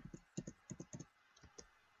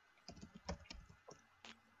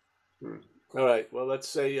 All right. Well, let's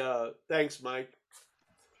say thanks, Mike,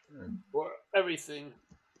 for everything.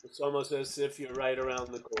 It's almost as if you're right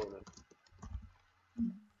around the corner.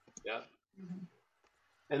 Yeah.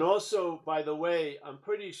 And also, by the way, I'm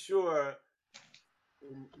pretty sure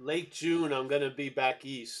in late June, I'm going to be back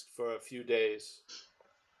east for a few days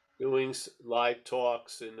doing live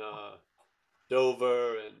talks in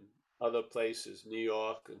Dover and other places, New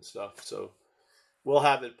York and stuff. So we'll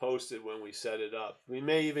have it posted when we set it up. We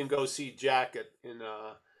may even go see Jack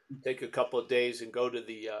take a couple of days and go to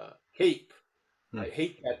the Cape. I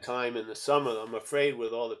hate that time in the summer. I'm afraid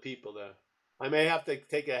with all the people there. I may have to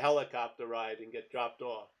take a helicopter ride and get dropped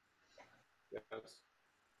off. Yes.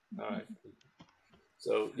 All right.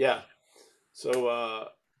 So, yeah. So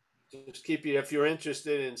just keep you, if you're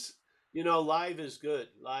interested in, live is good.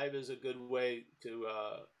 Live is a good way to,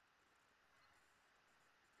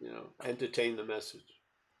 entertain the message.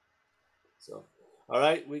 So, all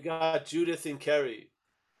right. We got Judith and Kerry,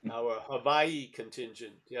 our Hawaii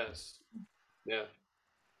contingent. Yes. Yeah.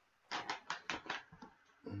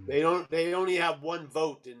 They only have one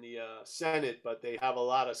vote in the Senate, but they have a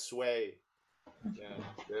lot of sway. Yeah,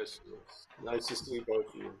 it's nice to see both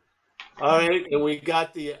of you. All right, and we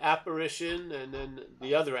got the apparition and then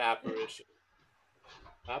the other apparition.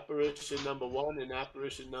 Apparition number 1 and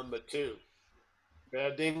apparition number 2.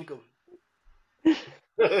 Fair dinkum.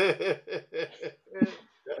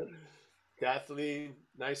 Kathleen,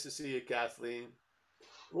 nice to see you, Kathleen.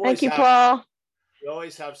 Thank you, Paul. You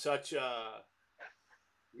always have such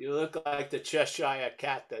you look like the Cheshire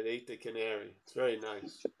cat that ate the canary. It's very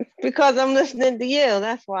nice. Because I'm listening to you,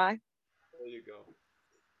 that's why. There you go.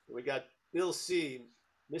 We got Bill C.,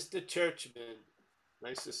 Mr. Churchman.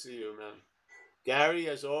 Nice to see you, man. Gary,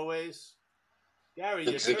 as always. Gary,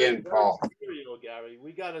 Thanks you're again, very Paul. serial, Gary.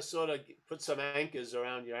 We got to sort of put some anchors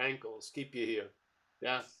around your ankles, keep you here.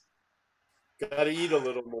 Yeah. Got to eat a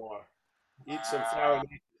little more. Eat some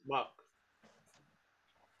Fahrenheit muck.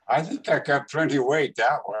 I think I got plenty of weight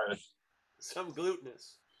that way. Some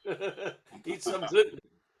glutinous. Eat some gluten.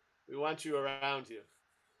 We want you around here.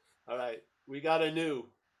 All right. We got a new,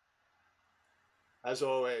 as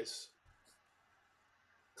always.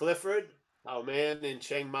 Clifford, our man in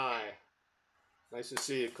Chiang Mai. Nice to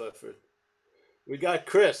see you, Clifford. We got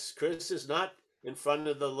Chris. Chris is not in front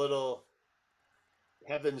of the little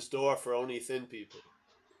heaven's door for only thin people.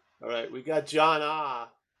 All right. We got John Ah.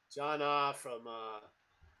 John Ah from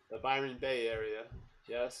the Byron Bay area.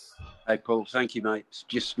 Yes. Hey, Paul. Thank you, mate. It's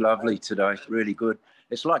just lovely today. Really good.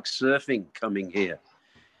 It's like surfing coming here.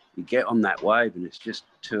 You get on that wave and it's just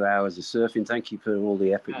 2 hours of surfing. Thank you for all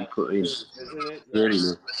the effort you put in. Isn't it? Really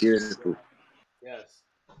nice. Beautiful. Yes.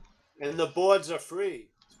 And the boards are free.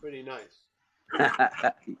 It's pretty nice.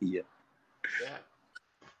 Yeah. Yeah.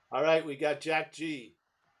 All right. We got Jack G.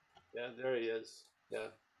 Yeah, there he is. Yeah.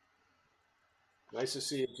 Nice to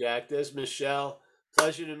see you, Jack. There's Michelle.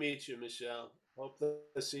 Pleasure to meet you, Michelle. Hope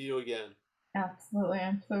to see you again. Absolutely.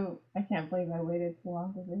 I can't believe I waited so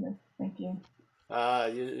long to do this. Thank you.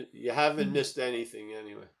 You haven't missed anything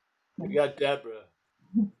anyway. We got Deborah.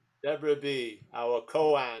 Deborah B., our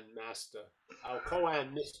Koan master, our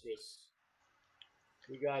Koan mistress.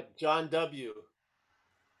 We got John W.,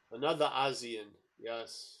 another ASEAN.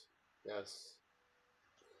 Yes, yes.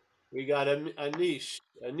 We got Anish.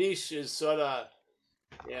 Anish is sort of,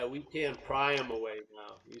 we can't pry him away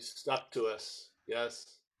now. He's stuck to us.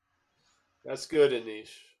 Yes. That's good,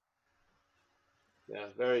 Anish. Yeah,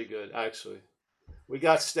 very good, actually. We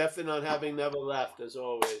got Stefan on having never left, as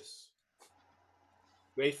always.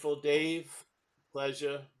 Grateful Dave,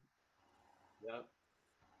 pleasure. Yeah.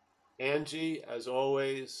 Angie, as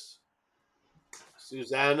always.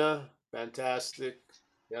 Susanna, fantastic.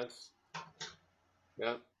 Yes.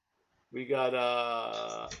 Yeah. We got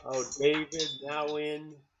David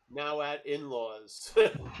now at in-laws.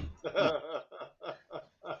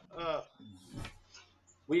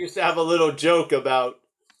 We used to have a little joke about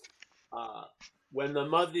when the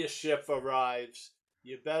mothership arrives,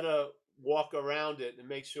 you better walk around it and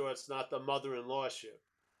make sure it's not the mother-in-law ship.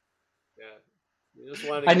 Yeah. You just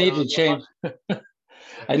want to I need to change.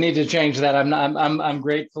 I need to change that. I'm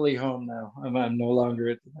gratefully home now. I'm no longer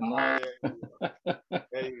at the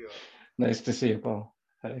There you go. Nice to see you, Paul.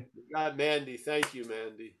 Hey. We got Mandy. Thank you,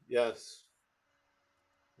 Mandy. Yes.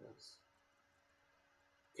 Yes.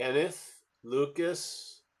 Kenneth,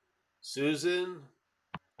 Lucas, Susan,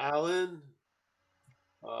 Alan.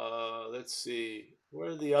 Let's see. Where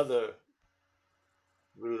are the other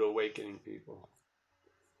Rude Awakening people?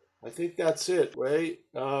 I think that's it, right?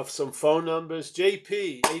 Some phone numbers. JP.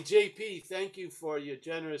 Hey, JP, thank you for your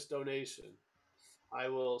generous donation. I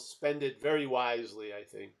will spend it very wisely, I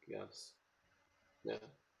think. Yes. Yeah.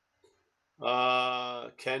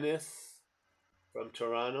 Kenneth from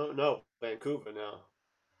Toronto. No, Vancouver now.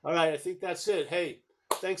 All right, I think that's it. Hey,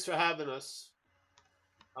 thanks for having us.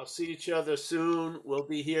 I'll see each other soon. We'll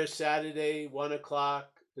be here Saturday, 1 o'clock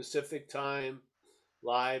Pacific time,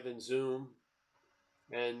 live in Zoom.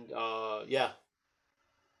 And yeah,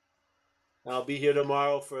 I'll be here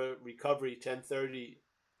tomorrow for recovery, 10:30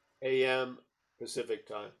 a.m. Pacific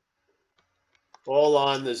time. All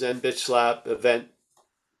on the Zen Bitch Slap event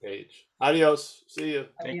page. Adios. See you.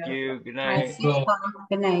 Thank you. Good Nice night. to see you, Paul.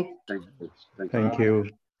 Good night. Thank you. Thank you.